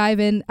kind of dive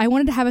in. I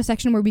wanted to have a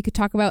section where we could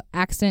talk about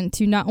accident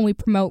to not only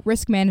promote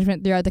risk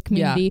management throughout the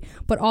community,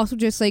 but also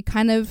just like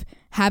kind of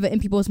have it in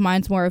people's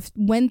minds more of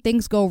when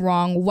things go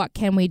wrong, what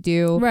can we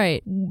do?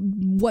 Right.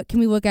 What can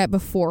we look at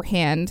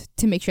beforehand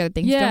to make sure that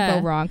things don't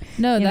go wrong?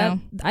 No,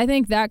 I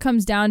think that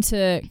comes down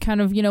to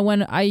kind of, you know,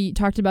 when I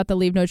talked about the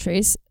leave no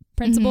trace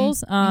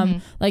principles,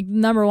 like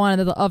number one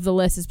of the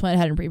list is plan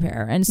ahead and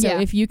prepare. And so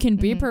if you can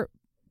be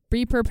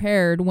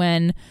prepared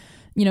when,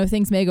 you know,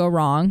 things may go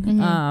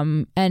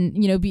wrong,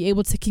 and, you know, be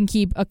able to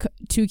keep a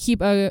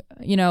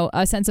you know,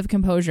 a sense of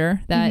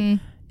composure that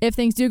if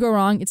things do go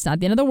wrong, it's not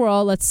the end of the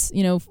world. Let's,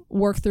 you know,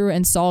 work through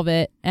and solve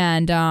it.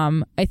 And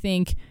I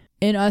think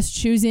in us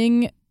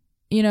choosing,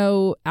 you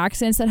know,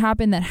 accidents that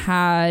happened that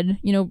had,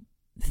 you know,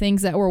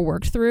 things that were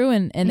worked through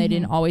and they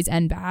didn't always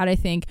end bad, I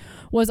think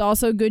was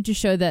also good to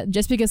show that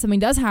just because something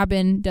does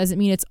happen doesn't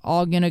mean it's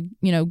all gonna,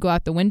 go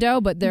out the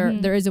window, but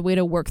there is a way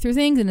to work through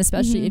things, and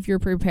especially if you're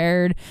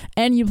prepared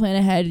and you plan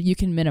ahead, you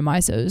can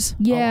minimize those.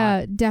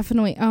 Yeah,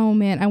 definitely. Oh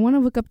man, I want to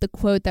look up the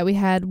quote that we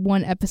had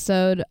one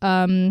episode.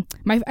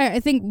 I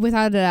think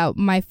without a doubt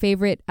my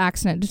favorite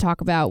accident to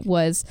talk about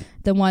was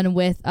the one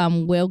with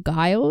Will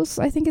Giles.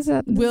 I think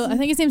I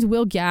think his name's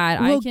Will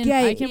Gadd. I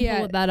can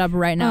pull that up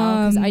right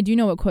now because I do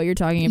know what quote you're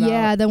talking about.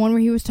 Yeah, the one where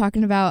he was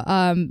talking about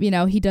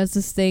he does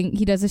this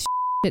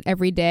shit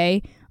every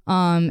day,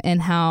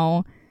 and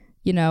how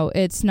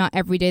it's not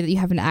every day that you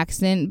have an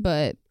accident,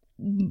 but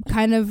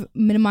kind of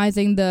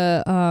minimizing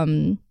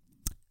the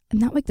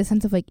not like the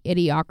sense of like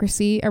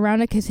idiocracy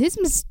around it, because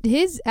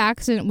his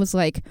accident was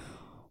like,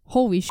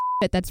 holy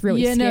shit, that's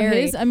really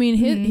scary.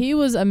 He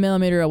was a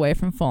millimeter away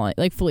from falling,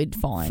 like fully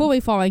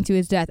falling to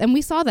his death, and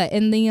we saw that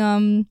in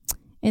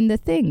the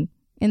thing.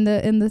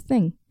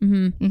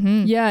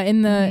 Yeah,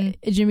 in the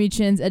Jimmy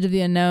Chin's Edge of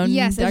the Unknown.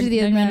 Yes, Edge of the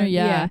Unknown.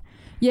 Yeah,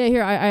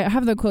 here I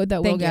have the quote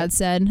that Will Gadd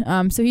said.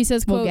 So he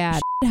says, quote,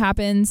 "Shit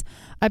happens.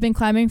 I've been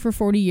climbing for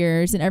 40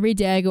 years, and every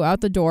day I go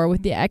out the door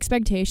with the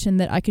expectation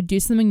that I could do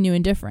something new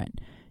and different.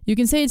 You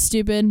can say it's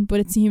stupid, but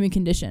it's a human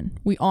condition.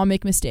 We all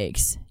make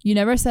mistakes. You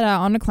never set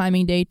out on a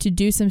climbing day to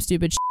do some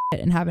stupid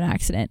shit and have an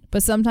accident,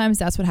 but sometimes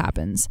that's what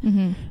happens.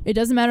 It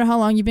doesn't matter how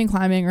long you've been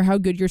climbing or how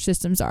good your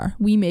systems are.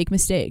 We make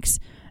mistakes.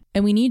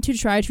 And we need to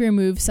try to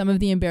remove some of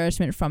the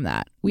embarrassment from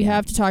that. We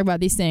have to talk about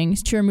these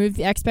things to remove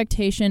the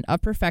expectation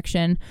of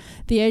perfection,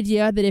 the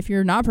idea that if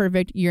you're not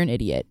perfect, you're an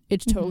idiot.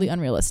 It's totally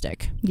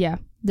unrealistic." Yeah,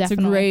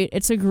 definitely.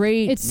 It's a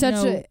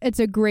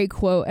great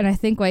quote. And I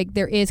think like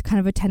there is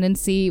kind of a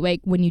tendency, like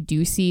when you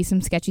do see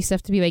some sketchy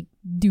stuff, to be like,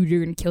 dude,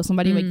 you're gonna kill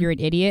somebody, like you're an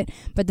idiot.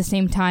 But at the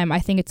same time, I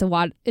think it's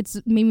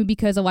maybe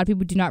because a lot of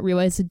people do not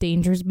realize the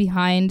dangers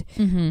behind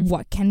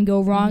what can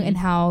go wrong and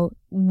how,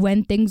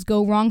 when things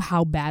go wrong,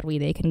 how badly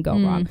they can go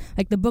wrong.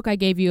 Like the book I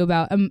gave you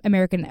about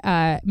American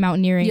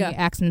mountaineering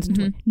accidents,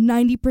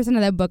 90%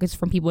 of that book is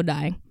from people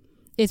dying.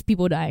 It's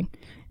people dying.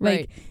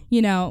 Like,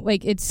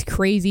 like it's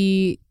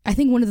crazy. I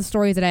think one of the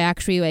stories that I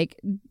actually like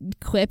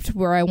clipped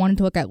where I wanted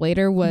to look at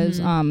later was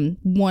an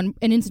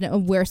incident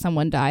of where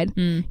someone died,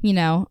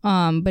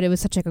 but it was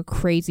such like a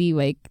crazy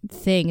like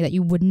thing that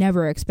you would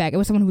never expect. It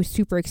was someone who was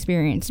super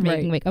experienced,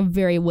 making like a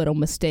very little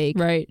mistake,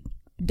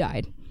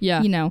 died.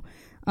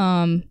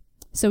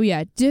 So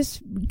yeah,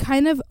 just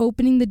kind of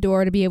opening the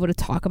door to be able to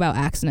talk about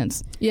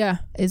accidents. Yeah,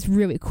 is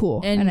really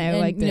cool, and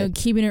I like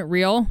keeping it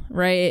real.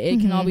 Right,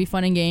 it can all be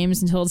fun and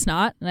games until it's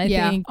not. And I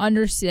think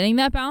understanding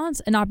that balance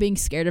and not being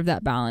scared of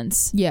that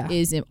balance,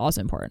 is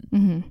also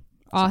important.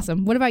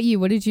 Awesome. What about you?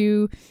 What did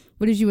you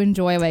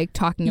enjoy like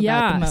talking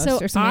about the most? So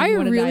or something I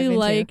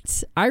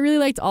really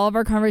liked all of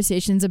our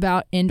conversations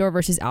about indoor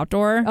versus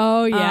outdoor.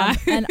 Oh yeah,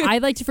 and I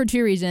liked it for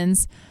two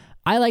reasons.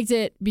 I liked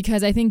it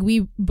because I think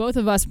both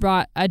of us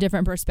brought a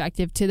different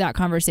perspective to that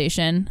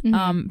conversation.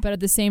 But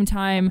at the same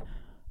time,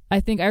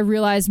 I think I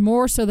realized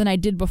more so than I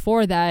did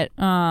before that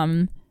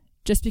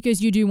just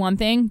because you do one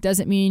thing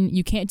doesn't mean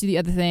you can't do the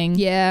other thing.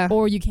 Yeah.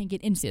 Or you can't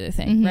get into the other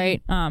thing,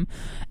 right?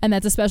 And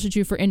that's especially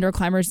true for indoor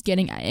climbers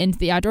getting into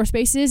the outdoor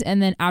spaces,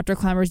 and then outdoor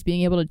climbers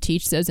being able to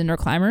teach those indoor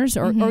climbers,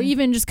 or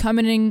even just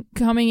coming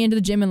into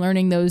the gym and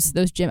learning those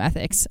gym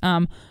ethics.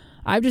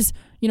 I've just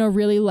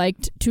really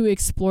liked to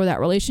explore that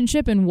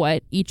relationship and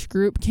what each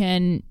group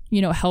can,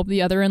 help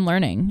the other in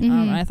learning.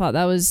 I thought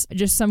that was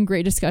just some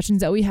great discussions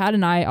that we had,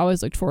 and I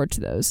always looked forward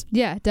to those.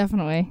 Yeah,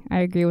 definitely. I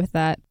agree with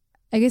that.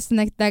 I guess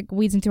that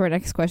leads into our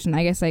next question.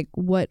 I guess like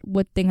what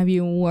thing have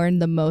you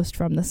learned the most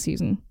from this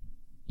season?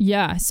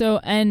 Yeah. So,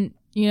 and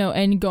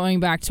going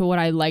back to what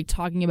I like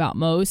talking about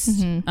most,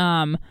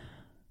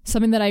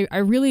 something that I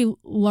really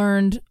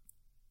learned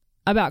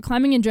about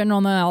climbing in general,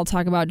 and then I'll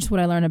talk about just what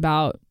I learned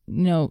about,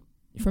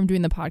 from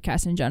doing the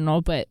podcast in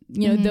general, but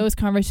those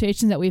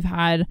conversations that we've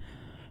had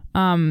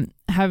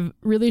have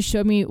really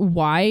showed me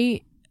why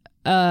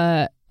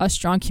a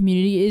strong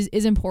community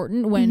is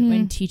important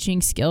when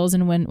teaching skills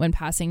and when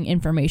passing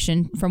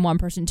information from one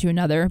person to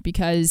another,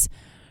 because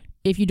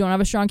if you don't have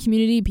a strong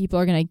community, people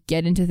are going to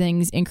get into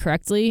things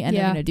incorrectly and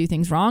they're going to do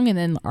things wrong, and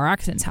then our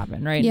accidents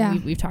happen, right? Yeah.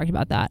 We've talked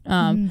about that.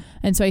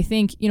 And so I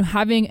think,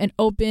 having an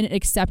open,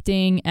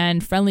 accepting,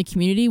 and friendly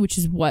community, which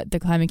is what the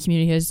climbing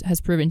community has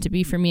proven to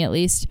be for me at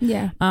least,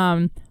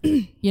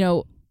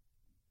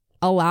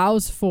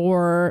 allows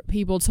for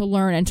people to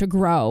learn and to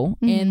grow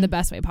in the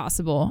best way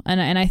possible.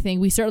 And I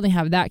think we certainly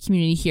have that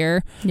community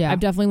here. Yeah. I've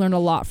definitely learned a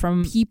lot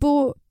from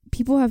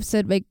people have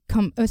said like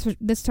come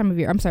this time of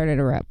year. I'm sorry to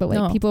interrupt, but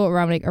like people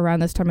around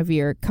this time of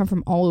year come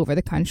from all over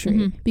the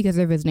country because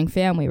they're visiting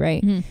family,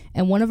 right?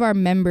 And one of our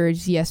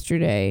members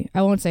yesterday,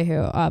 I won't say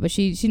who, but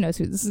she knows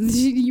who this is.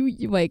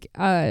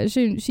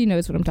 She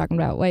knows what I'm talking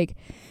about. Like,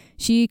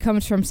 she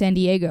comes from San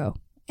Diego.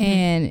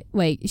 And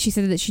like she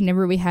said that she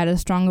never really had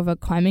as strong of a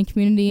climbing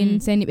community in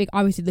San Diego. Like,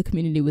 obviously the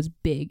community was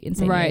big in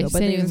San Diego,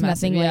 but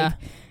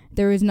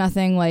there was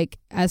nothing like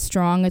as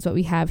strong as what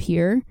we have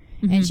here.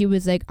 And she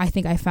was like, I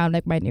think I found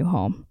like my new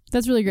home.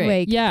 That's really great.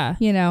 Like, yeah.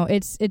 You know,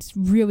 it's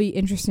really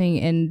interesting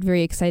and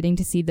very exciting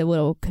to see the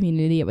little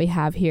community that we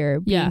have here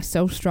being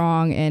so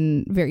strong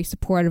and very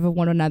supportive of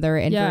one another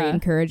and very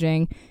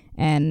encouraging.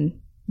 And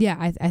yeah,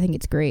 I think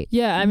it's great.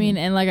 Yeah, I mean,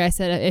 and like I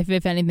said,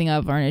 if anything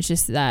I've learned, it's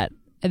just that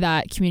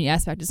community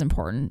aspect is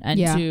important.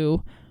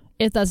 And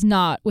if that's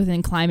not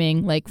within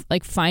climbing,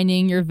 like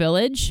finding your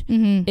village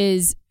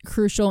is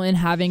crucial in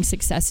having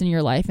success in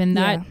your life. And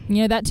that,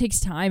 you know, that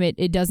takes time.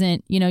 It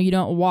doesn't, you know, you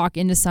don't walk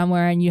into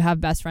somewhere and you have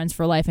best friends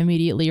for life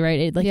immediately,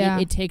 right?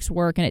 It takes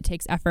work and it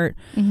takes effort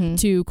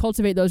to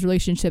cultivate those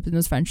relationships and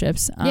those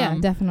friendships. Yeah,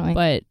 definitely.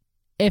 But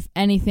if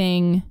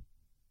anything,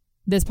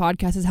 this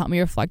podcast has helped me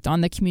reflect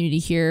on the community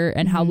here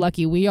and how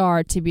lucky we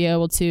are to be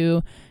able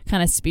to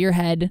kind of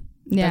spearhead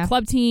the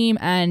club team,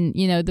 and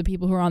you know, the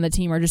people who are on the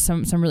team are just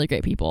some really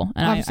great people,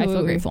 and I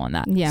feel grateful in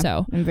that. Yeah,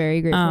 so I'm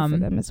very grateful for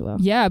them as well.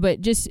 Yeah,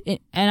 but just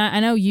I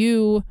know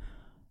you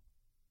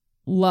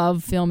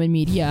love film and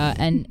media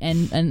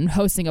and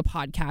hosting a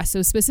podcast.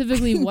 So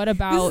specifically, what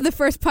about this is the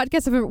first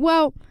podcast I've ever.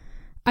 Well,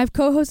 I've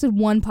co-hosted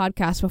one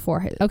podcast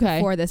before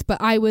this, but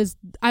I was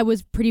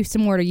pretty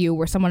similar to you,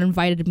 where someone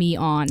invited me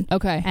on.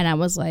 Okay, and I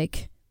was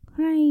like,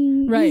 hi.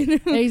 Right.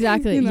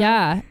 Exactly. You know?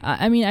 Yeah.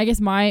 I mean, I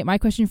guess my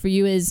question for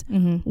you is,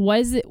 what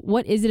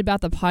is it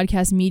about the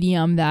podcast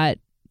medium that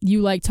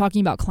you like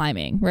talking about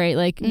climbing, right?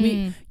 Like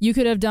you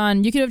could have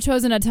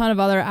chosen a ton of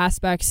other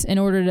aspects in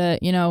order to,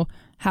 you know,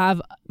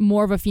 have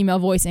more of a female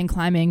voice in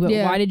climbing, but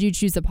why did you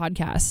choose the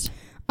podcast?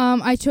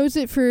 I chose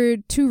it for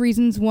two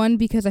reasons. One,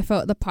 because I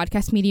felt the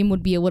podcast medium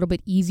would be a little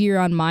bit easier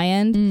on my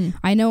end.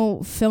 I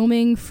know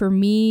filming for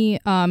me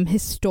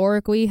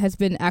historically has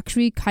been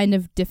actually kind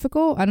of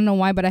difficult. I don't know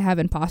why, but I have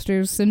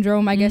imposter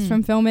syndrome, I guess,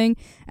 from filming.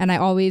 And I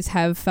always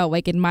have felt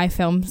like in my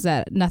films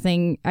that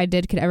nothing I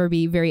did could ever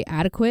be very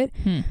adequate.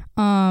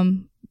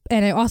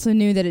 And I also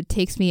knew that it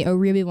takes me a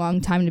really long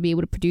time to be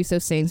able to produce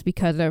those things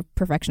because of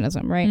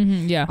perfectionism,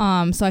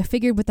 right? So I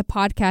figured with the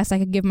podcast, I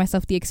could give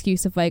myself the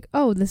excuse of like,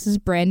 oh, this is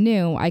brand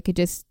new. I could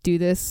just do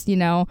this, you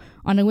know,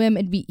 on a whim.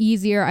 It'd be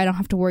easier. I don't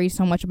have to worry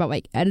so much about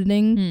like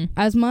editing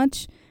as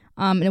much.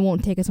 And it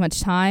won't take as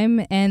much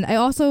time. And I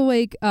also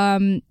like,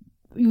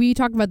 we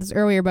talked about this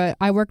earlier, but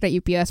I worked at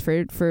UPS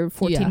for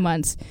 14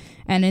 months.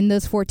 And in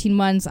those 14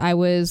 months, I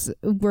was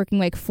working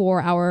like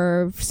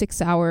 4-hour,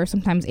 6-hour,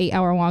 sometimes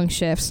 8-hour long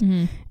shifts.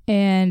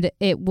 And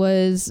it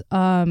was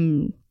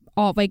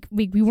all like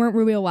we weren't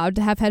really allowed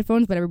to have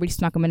headphones, but everybody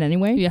snuck them in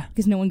anyway. Yeah,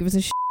 because no one gives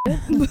a shit.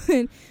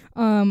 But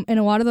and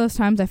a lot of those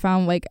times, I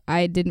found like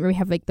I didn't really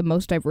have like the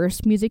most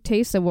diverse music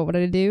taste. So what would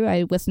I do?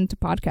 I listened to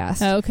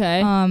podcasts.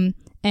 Okay.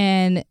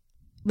 And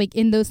like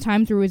in those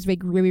times where it was like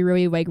really,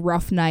 really like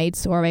rough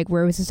nights, or like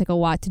where it was just like a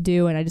lot to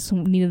do and I just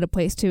needed a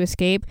place to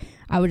escape,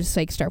 I would just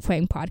like start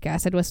playing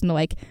podcasts. I'd listen to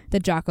like the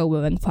Jocko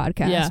Willink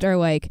podcast, or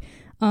like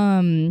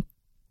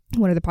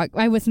what are the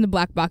I listened to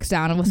Black Box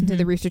Down and listened to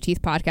the Rooster Teeth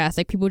podcast,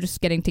 like people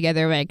just getting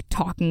together, like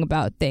talking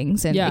about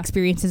things and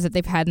experiences that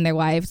they've had in their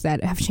lives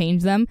that have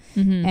changed them.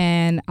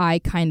 And I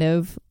kind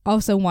of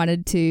also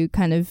wanted to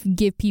kind of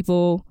give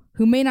people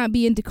who may not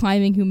be into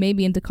climbing, who may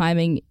be into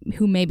climbing,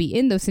 who may be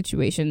in those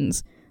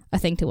situations, a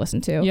thing to listen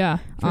to. Yeah,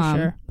 for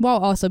sure. While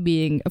also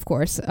being, of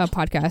course, a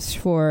podcast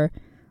for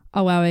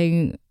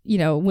allowing, you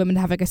know, women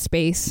to have like a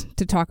space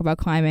to talk about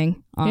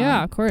climbing.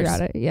 Yeah, of course.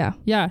 Yeah.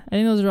 Yeah, I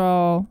think those are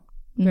all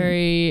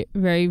very,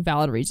 very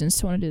valid reasons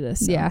to want to do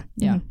this. So. Yeah.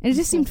 And it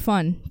just seemed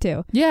fun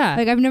too. Yeah.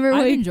 Like I've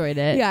enjoyed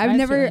it. Yeah, I've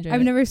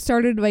never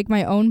started like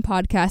my own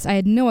podcast. I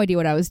had no idea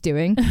what I was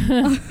doing.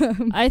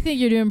 I think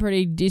you're doing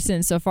pretty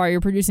decent so far.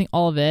 You're producing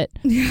all of it,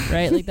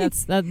 right? Like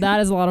that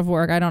is a lot of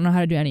work. I don't know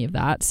how to do any of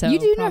that. So you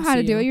do know how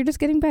to do it. You're just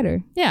getting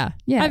better. Yeah.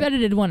 I've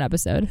edited one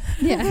episode.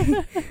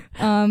 Yeah.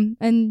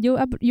 And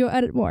you'll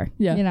edit more.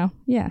 Yeah. You know.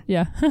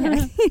 Yeah.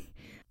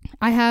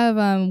 I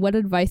have what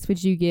advice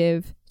would you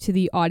give to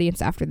the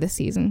audience after this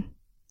season?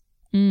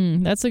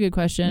 That's a good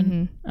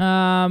question.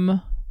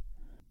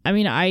 I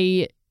mean,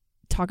 I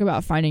talk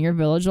about finding your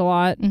village a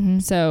lot.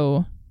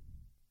 So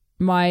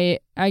my,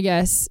 I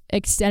guess,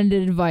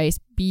 extended advice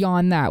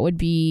beyond that would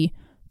be,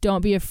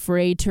 don't be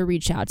afraid to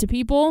reach out to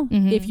people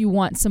if you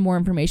want some more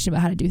information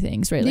about how to do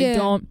things, right? Like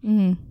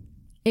don't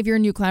if you're a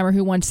new climber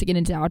who wants to get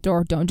into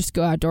outdoor, don't just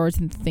go outdoors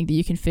and think that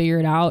you can figure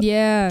it out.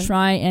 Yeah.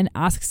 Try and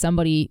ask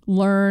somebody,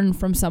 learn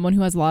from someone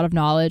who has a lot of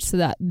knowledge so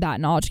that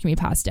knowledge can be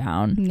passed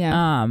down.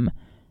 Yeah.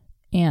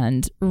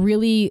 And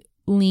really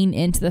lean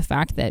into the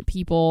fact that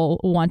people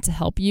want to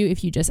help you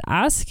if you just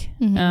ask.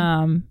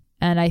 And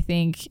I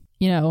think,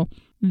 you know,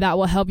 that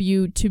will help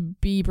you to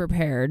be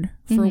prepared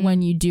for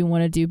when you do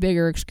want to do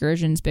bigger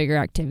excursions, bigger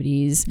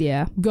activities.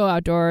 Yeah. Go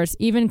outdoors,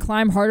 even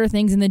climb harder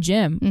things in the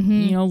gym,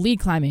 you know, lead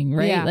climbing,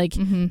 right? Yeah. Like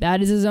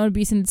that is its own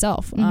beast in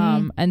itself.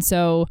 And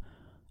so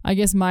I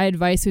guess my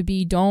advice would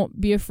be, don't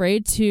be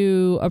afraid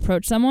to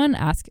approach someone,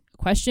 ask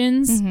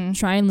questions,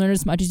 try and learn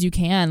as much as you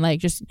can.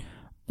 Like just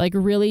like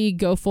really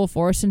go full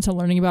force into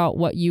learning about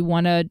what you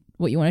want to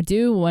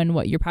do and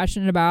what you're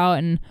passionate about.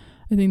 And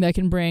I think that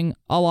can bring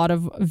a lot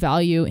of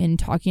value in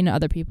talking to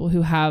other people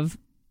who have,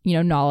 you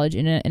know, knowledge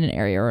in an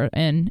area or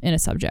in a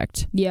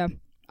subject. Yeah.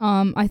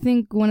 I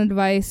think one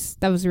advice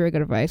that was really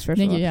good advice. First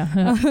Thank of all, you,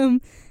 yeah.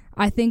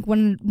 I think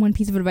one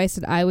piece of advice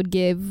that I would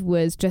give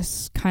was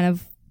just kind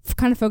of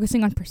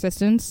focusing on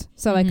persistence.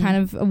 So like kind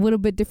of a little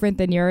bit different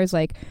than yours.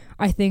 Like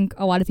I think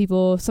a lot of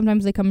people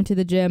sometimes they come into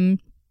the gym,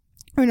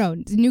 or no,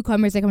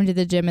 newcomers, they come into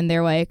the gym and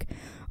they're like,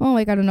 oh,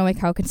 like I don't know like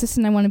how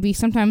consistent I want to be.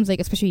 Sometimes like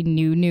especially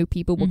new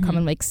people will come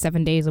in like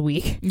 7 days a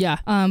week. Yeah.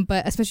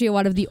 But especially a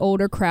lot of the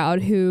older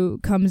crowd who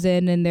comes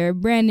in and they're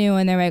brand new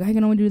and they're like, I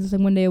can only do this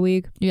like 1 day a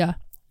week. Yeah.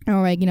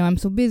 Or like, I'm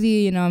so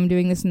busy, I'm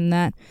doing this and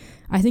that.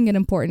 I think an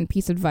important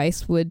piece of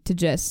advice would to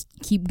just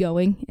keep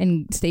going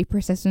and stay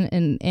persistent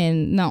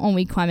in not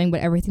only climbing,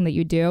 but everything that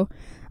you do.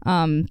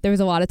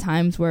 There's a lot of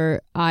times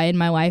where I in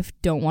my life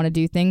don't want to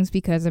do things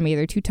because I'm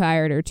either too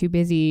tired or too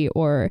busy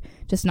or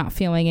just not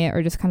feeling it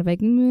or just kind of like,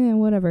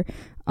 whatever.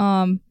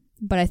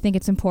 But I think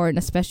it's important,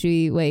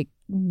 especially like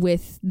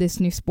with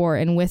this new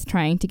sport and with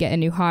trying to get a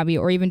new hobby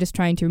or even just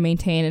trying to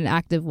maintain an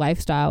active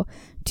lifestyle,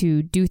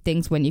 to do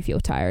things when you feel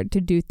tired, to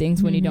do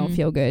things when you don't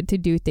feel good, to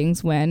do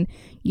things when,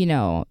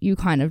 you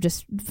kind of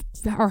just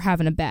are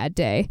having a bad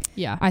day.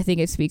 Yeah. I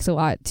think it speaks a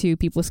lot to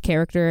people's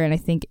character, and I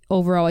think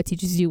overall it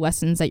teaches you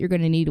lessons that you're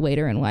going to need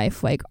later in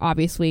life. Like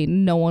obviously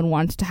no one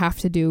wants to have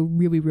to do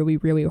really, really,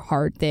 really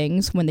hard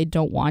things when they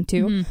don't want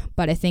to.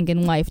 But I think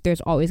in life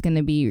there's always going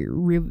to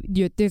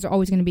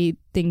be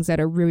things that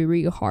are really,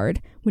 really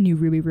hard when you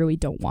really, really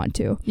don't want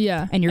to.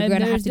 Yeah. And you're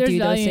going to have to do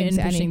those things.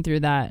 Pushing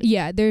through that.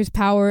 Yeah. There's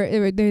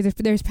power.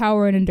 There's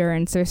power in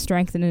endurance. There's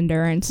strength in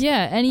endurance.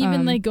 Yeah. And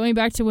even like going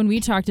back to when we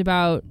talked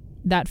about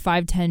that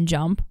 5-10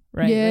 jump,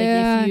 right?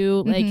 Yeah. Like if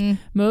you like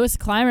most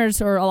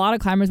climbers or a lot of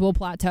climbers will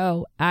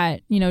plateau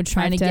at,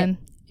 trying 5'10". to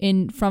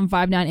get from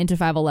 5'9" into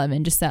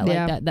 5'11", just that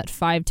like that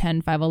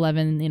 5'10",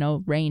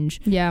 5'11",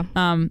 range. Yeah.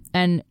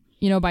 And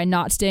by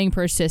not staying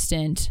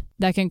persistent,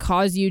 that can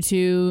cause you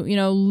to,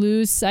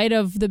 lose sight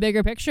of the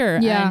bigger picture.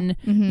 Yeah.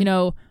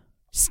 And,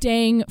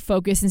 staying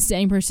focused and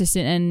staying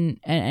persistent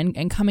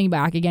and coming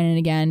back again and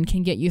again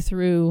can get you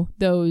through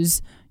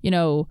those,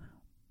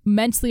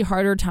 mentally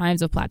harder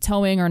times of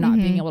plateauing or not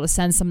being able to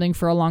sense something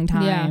for a long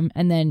time. Yeah.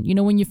 And then,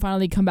 when you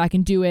finally come back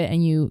and do it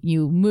and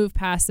you move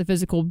past the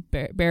physical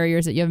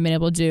barriers that you haven't been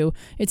able to do,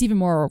 it's even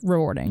more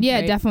rewarding. Yeah,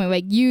 right? Definitely.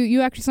 Like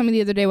you actually saw me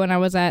the other day when I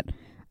was at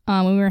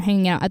when we were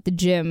hanging out at the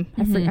gym.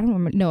 I don't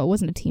remember. No, it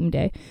wasn't a team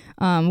day.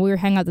 We were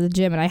hanging out at the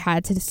gym, and I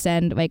had to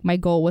send, like, my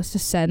goal was to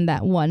send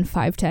that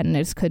 5'10", and I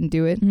just couldn't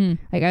do it.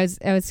 Like I was,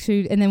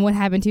 and then what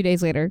happened 2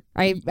 days later?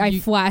 I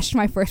flashed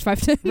my first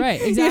 5'10".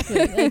 Right,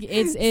 exactly.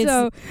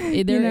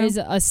 Like there is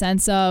a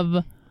sense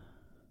of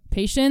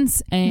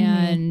patience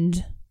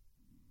and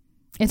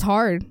it's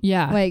hard.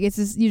 Yeah, like it's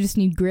just, you just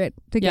need grit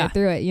to get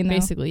through it.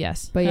 Basically,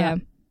 yes. But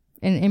and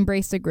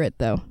embrace the grit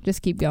though.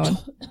 Just keep going.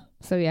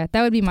 So yeah,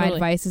 that would be my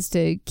advice, is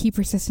to keep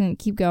persistent,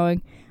 keep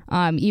going,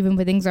 even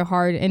when things are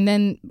hard. And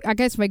then I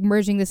guess like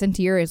merging this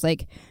into yours,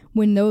 like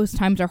when those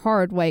times are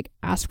hard, like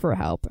ask for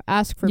help,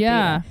 ask for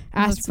peer,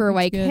 ask for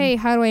like, hey,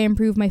 how do I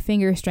improve my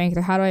finger strength,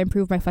 or how do I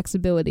improve my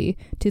flexibility,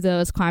 to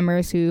those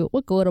climbers who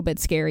look a little bit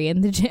scary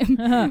in the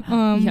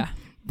gym.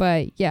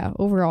 But yeah,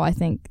 overall, I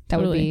think that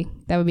would be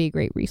a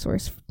great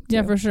resource.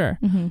 Yeah, for sure.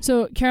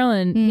 So,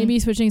 Carolyn, maybe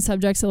switching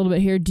subjects a little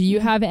bit here. Do you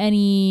have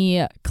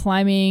any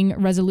climbing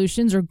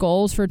resolutions or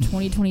goals for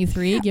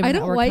 2023, given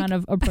that we're kind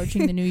of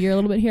approaching the new year a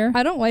little bit here?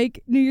 I don't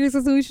like New Year's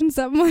resolutions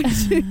that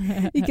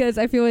much because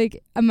I feel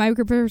like my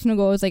personal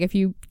goal is like, if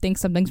you think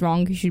something's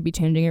wrong, you should be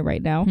changing it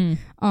right now.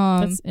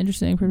 That's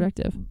interesting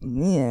perspective.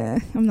 Yeah.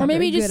 I'm not or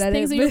maybe just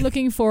things that you're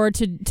looking forward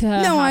to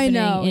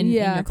happening in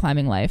your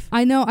climbing life.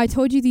 I know. I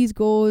told you these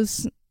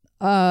goals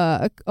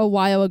a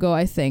while ago,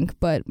 I think,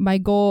 but my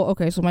goal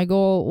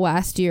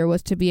last year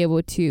was to be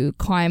able to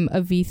climb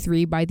a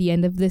V3 by the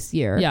end of this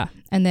year. Yeah.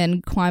 And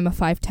then climb a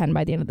 5'10"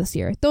 by the end of this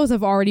year. Those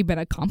have already been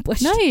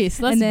accomplished. Nice.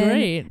 That's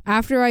great.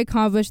 After I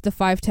accomplished the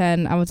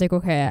 5'10", I was like,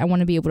 okay, I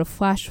want to be able to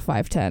flash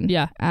 5'10".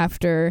 Yeah.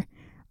 After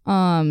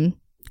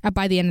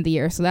by the end of the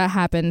year. So that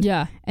happened.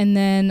 Yeah. And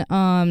then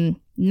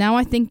now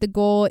I think the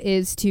goal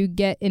is to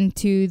get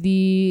into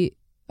the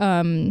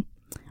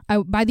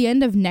by the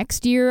end of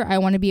next year, I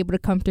want to be able to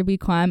comfortably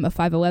climb a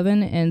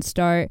 5'11" and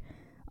start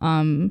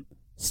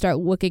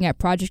looking at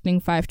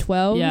projecting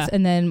 5'12s. Yeah.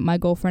 And then my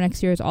goal for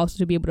next year is also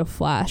to be able to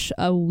flash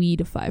a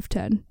WEED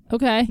 5'10".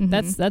 Okay,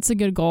 that's a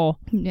good goal.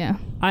 Yeah,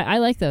 I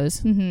like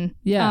those.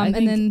 Yeah,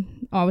 and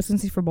then I was gonna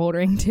say for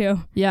bouldering too.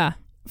 Yeah,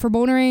 for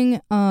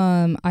bouldering,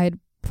 I'd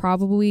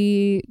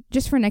probably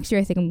just for next year,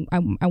 I think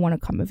I want to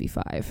climb a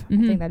V5. I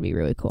think that'd be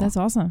really cool. That's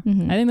awesome.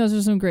 I think those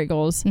are some great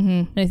goals.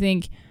 And I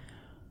think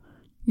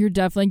you're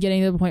definitely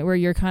getting to the point where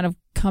you're kind of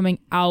coming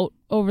out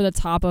over the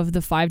top of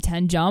the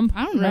 5'10" jump.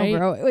 I don't know,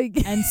 bro.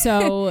 And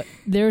so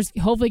there's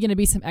hopefully going to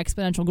be some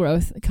exponential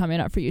growth coming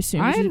up for you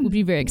soon, which will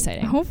be very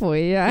exciting.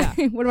 Hopefully, yeah.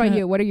 What about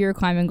you? What are your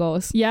climbing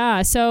goals?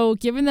 Yeah, so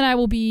given that I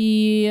will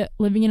be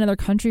living in another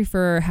country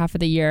for half of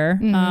the year,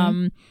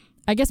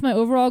 I guess my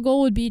overall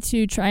goal would be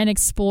to try and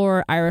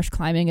explore Irish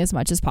climbing as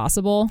much as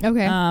possible.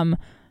 Okay.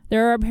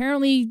 There are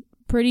apparently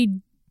pretty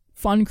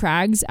fun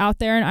crags out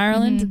there in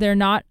Ireland. They're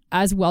not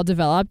as well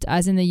developed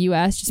as in the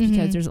US just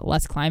because there's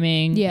less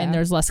climbing and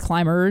there's less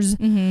climbers.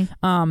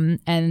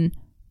 And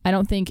I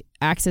don't think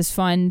Access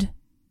Fund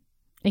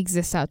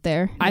exists out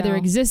there. Either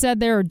exists out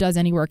there or does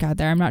any work out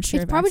there. I'm not sure.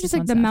 It's probably just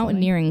like the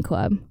mountaineering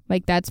club.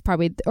 Like that's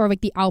probably, or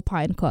like the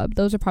Alpine Club.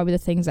 Those are probably the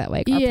things that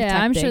like are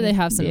protecting. I'm sure they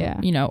have some,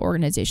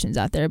 organizations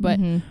out there. But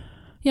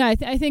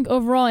I think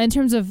overall, in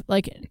terms of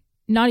like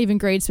not even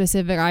grade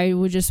specific, I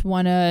would just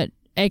want to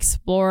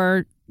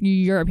explore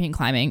European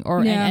climbing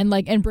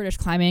and British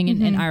climbing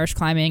and Irish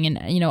climbing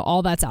and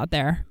all that's out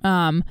there.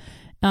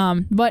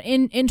 But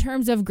in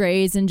terms of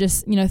grades and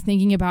just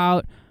thinking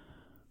about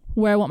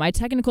where I want my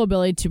technical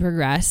ability to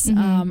progress,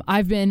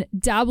 I've been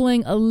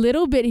dabbling a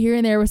little bit here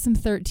and there with some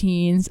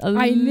 13s.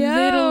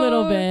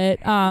 Little bit.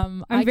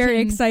 I'm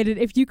very excited.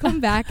 If you come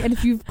back and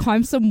if you've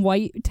climbed some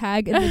white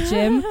tag in the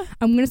gym,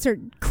 I'm gonna start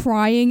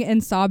crying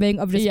and sobbing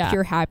of just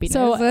pure happiness.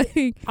 So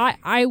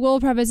I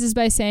will preface this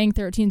by saying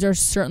 13s are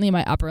certainly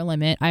my upper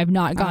limit. I have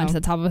not gotten to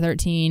the top of a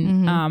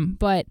 13,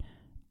 but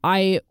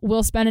I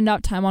will spend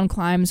enough time on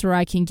climbs where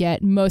I can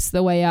get most of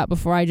the way up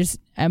before I just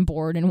am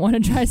bored and want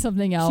to try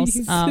something else.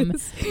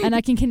 And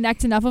I can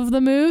connect enough of the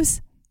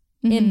moves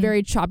in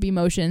very choppy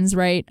motions,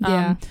 right?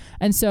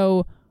 And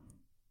so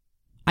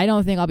I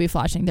don't think I'll be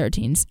flashing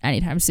 13s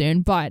anytime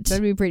soon, but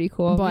that'd be pretty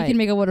cool. We can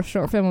make a little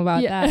short film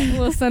about that. A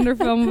little thunder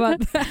film about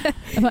that.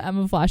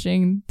 I'm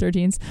flashing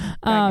 13s.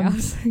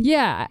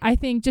 I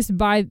think just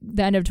by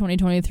the end of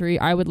 2023,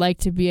 I would like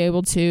to be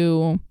able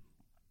to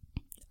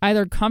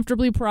either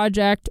comfortably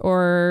project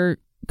or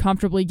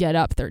comfortably get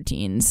up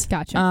 13s.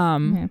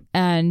 Gotcha.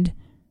 And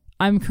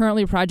I'm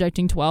currently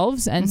projecting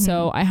 12s, and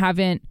so I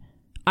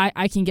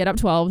can get up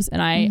 12s,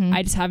 and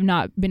I just have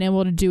not been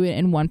able to do it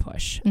in one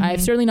push.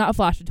 I've certainly not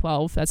flashed a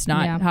 12. That's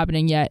not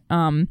happening yet.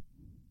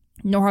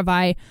 Nor have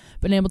I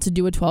been able to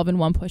do a 12 in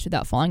one push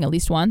without falling at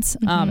least once.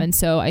 And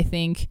so I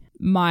think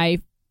my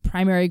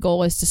primary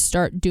goal is to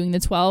start doing the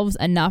 12s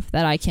enough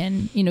that I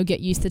can, get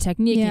used to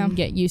technique and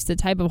get used to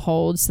type of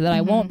holds so that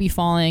I won't be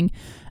falling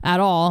at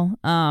all.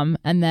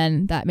 And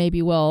then that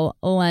maybe will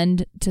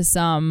lend to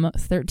some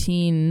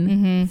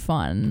 13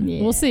 fun.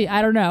 Yeah. We'll see.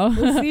 I don't know.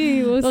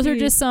 Those are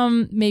just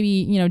some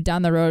maybe,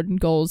 down the road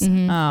goals.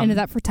 And is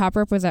that for top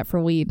rope or is that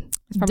for lead?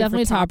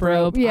 Definitely for top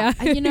rope. Yeah.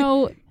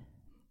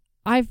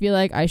 I feel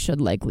like I should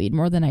like lead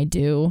more than I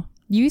do.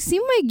 You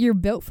seem like you're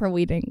built for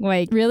leading.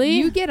 Like, really?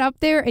 You get up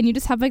there and you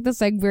just have like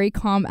this like very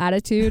calm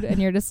attitude and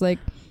you're just like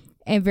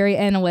and very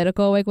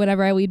analytical, like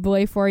whenever I lead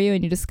belay for you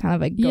and you just kind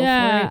of like go for it.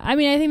 I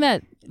mean, I think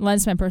that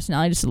lends to my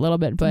personality just a little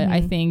bit, but I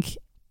think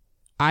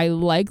I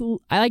like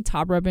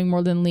top roping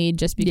more than lead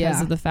just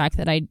because of the fact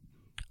that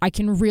I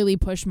can really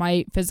push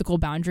my physical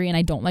boundary and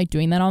I don't like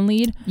doing that on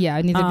lead.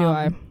 Yeah, neither do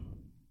I.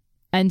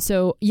 And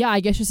so, I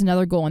guess just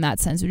another goal in that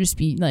sense would just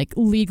be like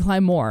lead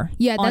climb more.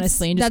 Yeah,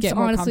 honestly, and just get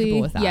more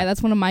comfortable with that. Yeah,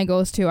 that's one of my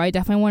goals too. I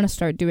definitely want to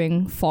start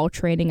doing fall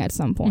training at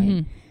some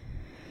point.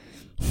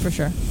 For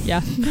sure.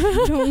 Yeah.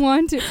 I don't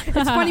want to. It's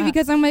funny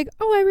because I'm like,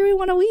 I really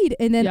want to lead.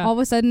 And then all of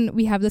a sudden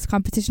we have this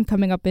competition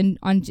coming up in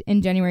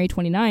January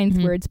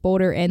 29th where it's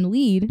boulder and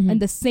lead and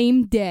the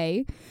same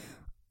day.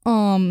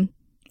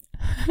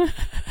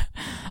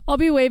 I'll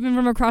be waving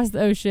from across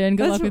the ocean.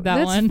 Good luck with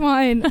that one. That's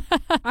fine.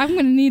 I'm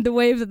going to need the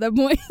waves at that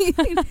point.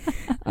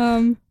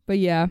 But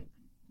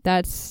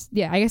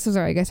I guess those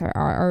are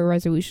our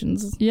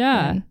resolutions.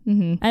 Yeah.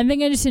 I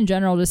think I just in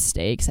general just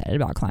stay excited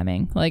about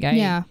climbing. Like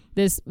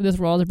this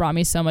world has brought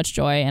me so much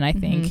joy, and I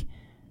think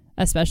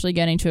especially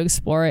getting to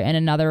explore it in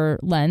another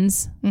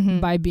lens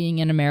by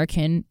being an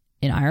American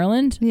in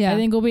Ireland, I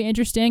think will be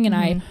interesting. And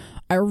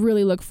I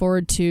really look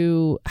forward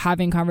to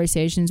having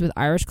conversations with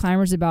Irish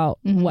climbers about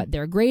what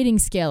their grading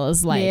scale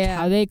is like,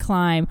 how they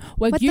climb,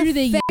 what gear do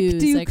they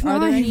use, like are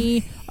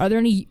there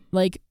any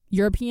like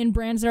European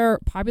brands that are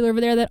popular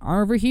over there that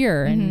aren't over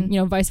here,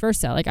 and vice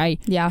versa. Like I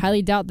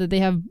highly doubt that they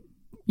have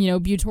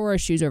Butora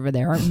shoes over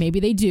there, or maybe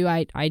they do.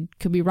 I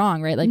could be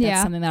wrong, right? Like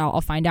that's something that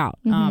I'll find out.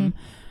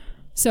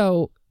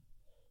 So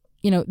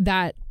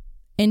that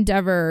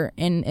endeavor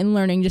in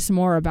learning just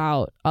more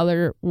about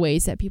other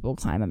ways that people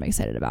climb, I'm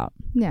excited about.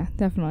 Yeah,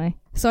 definitely.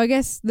 So I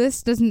guess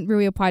this doesn't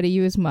really apply to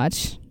you as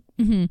much,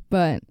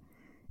 but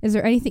is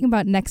there anything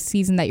about next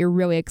season that you're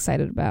really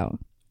excited about?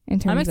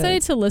 I'm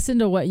excited to listen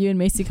to what you and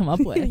Macy come up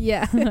with.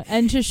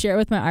 And to share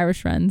with my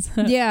Irish friends.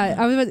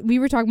 We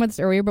were talking about this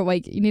earlier, but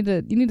like you need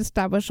to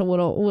establish a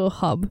little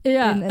hub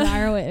in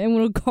Ireland, and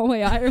we'll call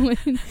it Ireland.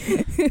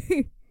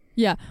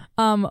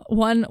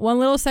 One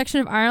little section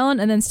of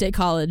Ireland and then State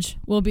College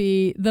will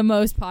be the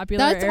most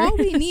popular. That's all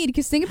we need,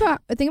 because think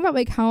about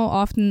like how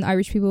often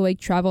Irish people like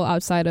travel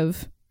outside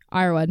of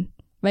Ireland.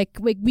 Like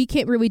we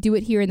can't really do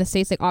it here in the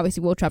States. Like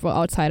obviously we'll travel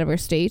outside of our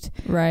state,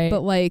 right?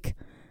 But like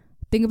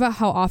think about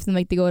how often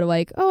like they go to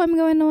like, I'm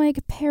going to like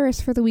Paris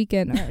for the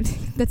weekend.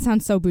 That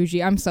sounds so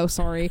bougie. I'm so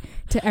sorry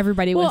to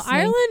everybody listening.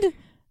 Ireland,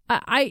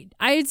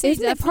 I'd say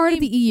isn't it part of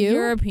the EU?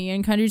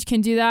 European countries can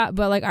do that,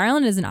 but like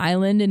Ireland is an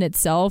island in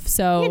itself,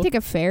 so you can take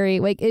a ferry.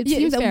 Like it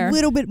seems a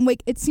little bit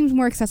like it seems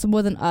more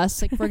accessible than us.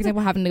 Like for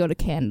example, having to go to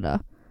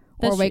Canada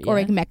or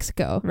like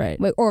Mexico, right,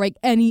 or like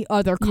any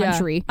other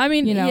country. Yeah. I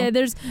mean,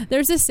 there's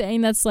this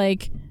saying that's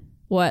like,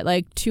 what,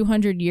 like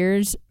 200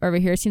 years over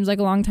here seems like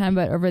a long time,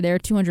 but over there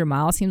 200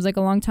 miles seems like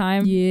a long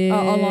time. Yeah,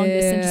 a long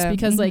distance, just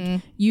because like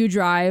you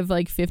drive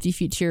like 50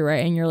 feet to your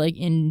right and you're like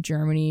in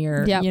Germany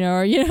or you know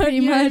what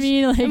I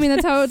mean. Like, I mean,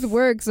 that's how it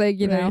works. Like,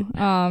 you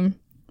know.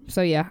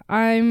 So yeah,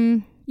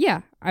 I'm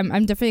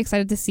definitely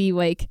excited to see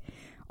like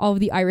all of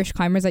the Irish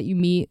climbers that you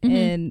meet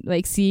and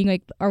like seeing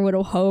like our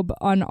little hub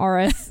on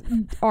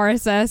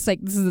RSS.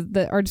 Like, this is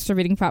the Art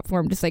Distributing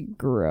platform, just like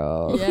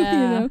grow. Yeah,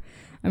 you know?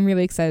 I'm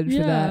really excited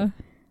for that.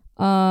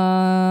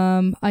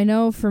 I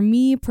know for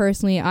me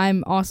personally,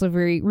 I'm also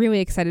really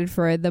excited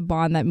for the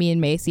bond that me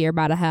and Macy are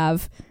about to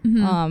have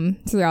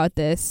throughout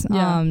this.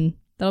 Yeah.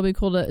 That'll be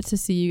cool to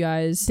see you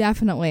guys.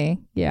 Definitely.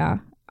 Yeah.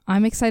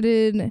 I'm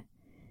excited.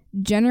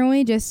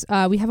 Generally, just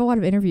we have a lot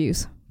of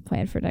interviews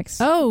planned for next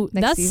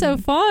that's season. So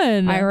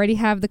fun. I already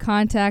have the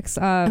contacts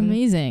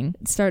amazing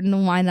starting to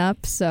line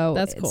up, so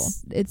that's cool.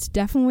 It's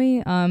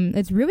definitely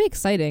it's really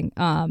exciting.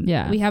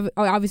 We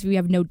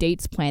have no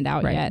dates planned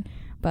out yet,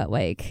 but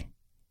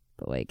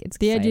it's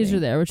the exciting. ideas are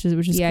there, which is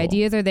the cool.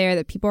 ideas are there,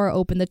 that people are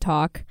open to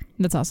talk.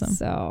 That's awesome.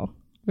 So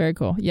very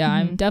cool. Yeah,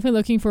 I'm definitely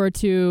looking forward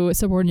to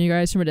supporting you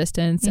guys from a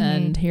distance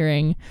and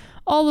hearing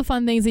all the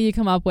fun things that you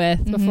come up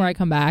with before I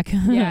come back.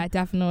 Yeah,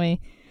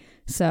 definitely.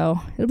 So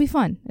it'll be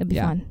fun. It'll be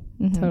fun.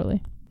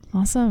 Totally.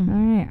 Awesome.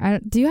 All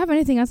right. Do you have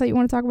anything else that you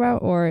want to talk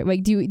about, or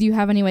like do you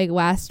have any like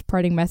last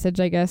parting message,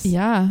 I guess?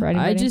 Yeah.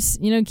 I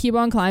just keep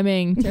on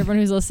climbing to everyone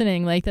who's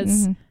listening. Like,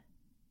 that's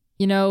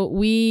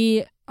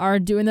we are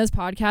doing this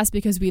podcast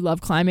because we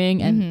love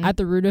climbing, and at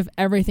the root of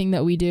everything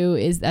that we do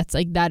is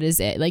that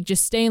is it. Like,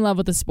 just stay in love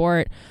with the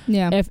sport.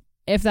 Yeah.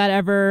 If that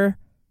ever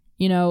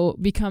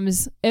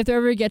becomes, if there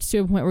ever gets to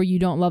a point where you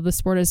don't love the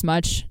sport as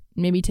much,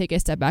 maybe take a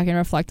step back and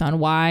reflect on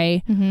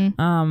why,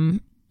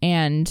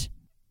 and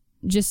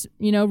just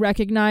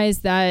recognize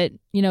that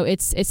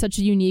it's such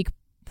a unique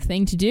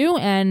thing to do.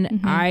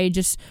 And I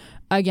just,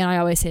 again, I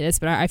always say this,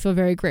 but I feel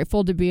very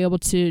grateful to be able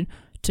to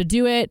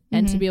do it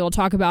and to be able to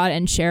talk about it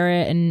and share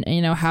it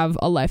and have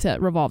a life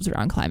that revolves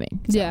around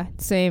climbing. So. Yeah,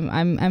 same.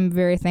 I'm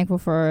very thankful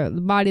for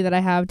the body that I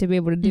have to be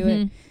able to do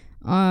it.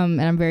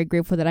 And I'm very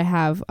grateful that I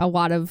have a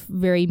lot of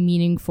very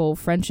meaningful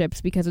friendships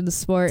because of the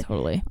sport.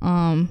 Totally.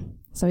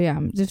 So yeah,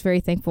 I'm just very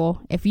thankful.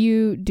 If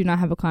you do not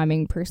have a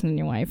climbing person in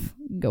your life,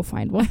 go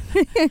find one.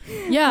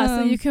 Yeah,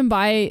 so you can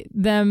buy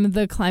them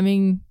the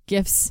climbing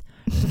gifts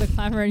for the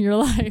climber in your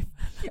life.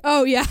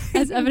 Oh yeah,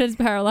 as evidenced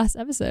by our last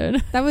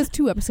episode. That was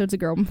 2 episodes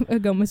ago,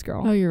 Miss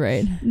Girl. Oh, you're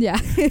right. Yeah.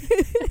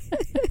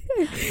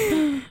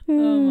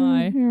 Oh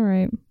my. All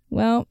right.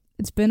 Well,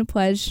 it's been a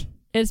pleasure.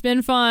 It's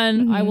been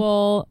fun. I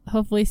will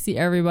hopefully see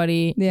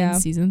everybody in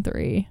season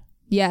 3.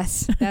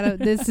 Yes,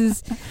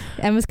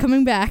 Emma's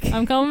coming back.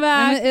 I'm coming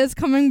back. Emma is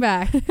coming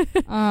back.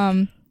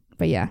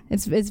 But yeah,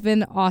 it's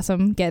been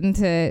awesome getting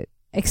to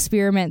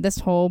experiment this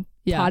whole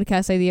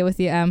podcast idea with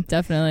you, Em.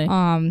 Definitely.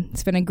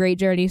 It's been a great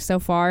journey so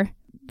far.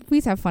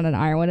 Please have fun in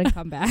Ireland and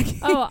come back.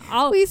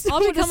 I'll be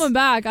coming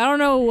back. I don't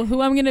know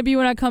who I'm gonna be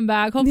when I come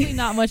back. Hopefully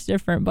not much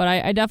different, but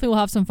I definitely will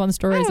have some fun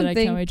stories that I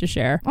can't wait to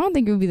share. I don't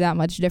think it would be that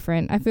much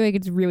different. I feel like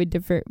it's really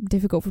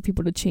difficult for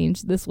people to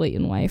change this late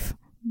in life,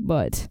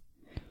 but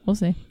we'll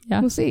see. Yeah,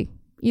 we'll see.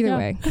 Either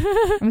way,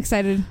 I'm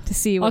excited to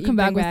see what I'll come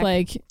back with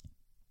like,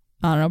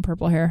 I don't know,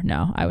 purple hair.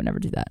 No, I would never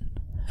do that.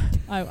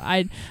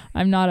 I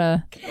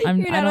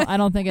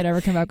don't think I'd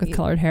ever come back with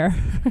colored hair.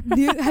 Have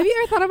you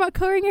ever thought about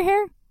coloring your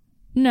hair?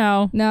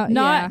 No, not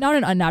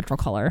an unnatural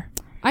color.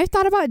 I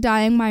thought about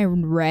dyeing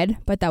mine red,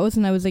 but that was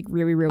when I was like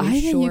really short.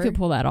 I think you could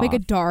pull that off. Like a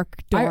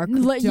dark,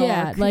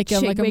 like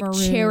a maroon,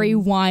 cherry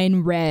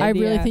wine red. I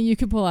really think you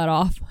could pull that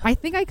off. I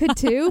think I could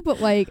too,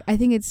 but like I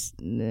think it's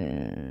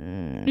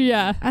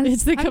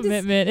it's the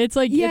commitment. It's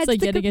like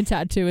getting a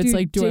tattoo. It's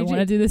like, do I want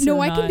to do this? No,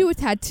 or I not? can do a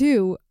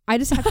tattoo. I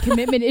just have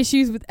commitment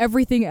issues with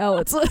everything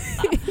else.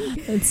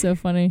 That's so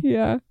funny.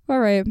 Yeah.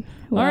 All right.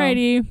 Well.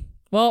 Alrighty.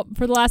 Well,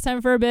 for the last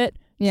time for a bit.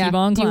 Yeah. Keep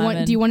on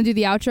climbing. Do you want to do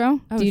the outro?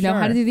 Oh, do you know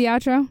how to do the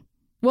outro?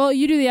 Well,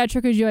 you do the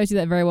outro because you always do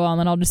that very well, and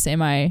then I'll just say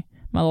my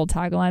little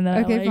tagline that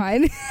I like. Okay,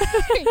 fine.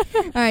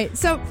 All right.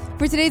 So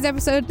for today's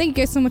episode, thank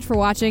you guys so much for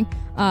watching.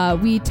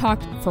 We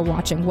talked for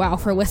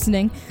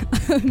listening.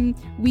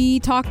 We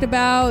talked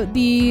about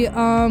the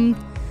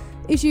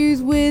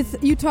issues with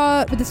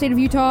the state of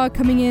Utah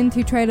coming in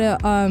to try to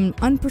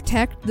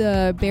unprotect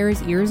the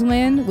Bears Ears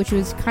land, which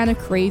was kind of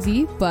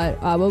crazy, but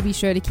we'll be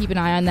sure to keep an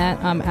eye on that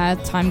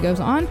as time goes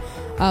on.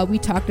 We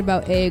talked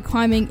about a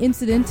climbing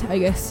incident, I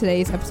guess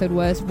today's episode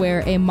was,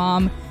 where a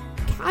mom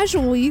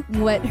casually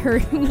left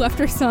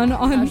her son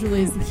on...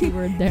 Casually is the key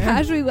word there.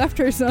 Casually left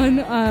her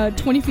son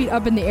 20 feet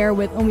up in the air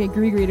with only a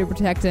gree to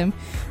protect him.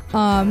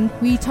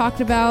 We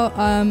talked about,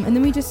 and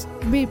then we just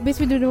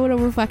basically did a little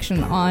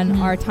reflection on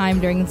our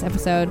time during this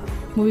episode.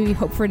 What we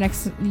hope for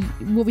next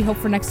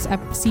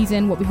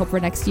season, what we hope for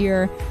next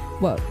year,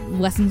 what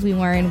lessons we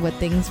learned, what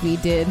things we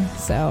did.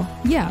 So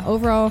yeah,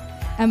 overall,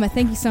 Emma,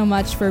 thank you so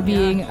much for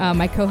being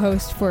my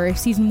co-host for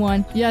season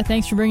 1. Yeah,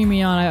 thanks for bringing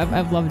me on.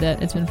 I've loved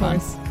it. It's been fun.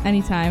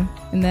 Anytime.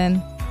 And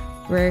then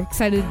we're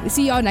excited to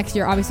see y'all next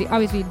year.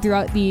 Obviously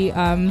throughout the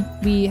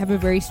we have a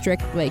very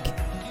strict, like,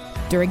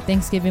 during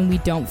Thanksgiving we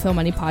don't film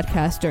any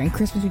podcasts. During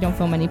Christmas we don't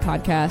film any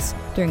podcasts.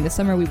 During the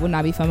summer we will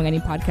not be filming any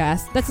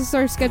podcasts. That's just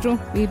our schedule.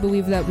 We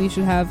believe that we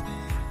should have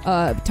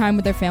time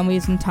with our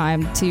families and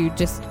time to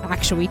just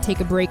actually take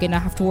a break and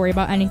not have to worry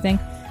about anything.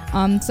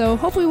 So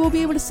hopefully we'll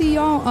be able to see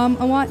y'all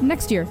a lot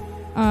next year.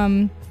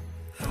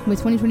 With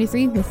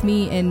 2023 with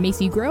me and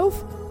Macy Grove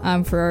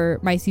for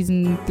my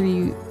season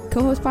 3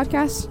 co-host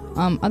podcast.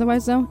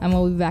 Otherwise though, Emma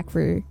will be back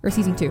for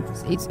season 2.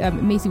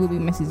 Macy will be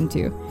my season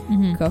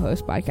 2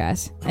 co-host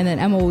podcast, and then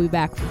Emma will be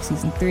back for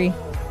season 3.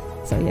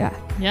 So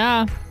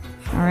yeah.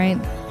 All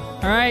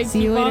right.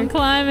 See you later. Keep on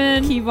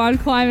climbing. Keep on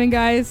climbing,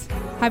 guys.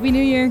 Happy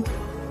New Year.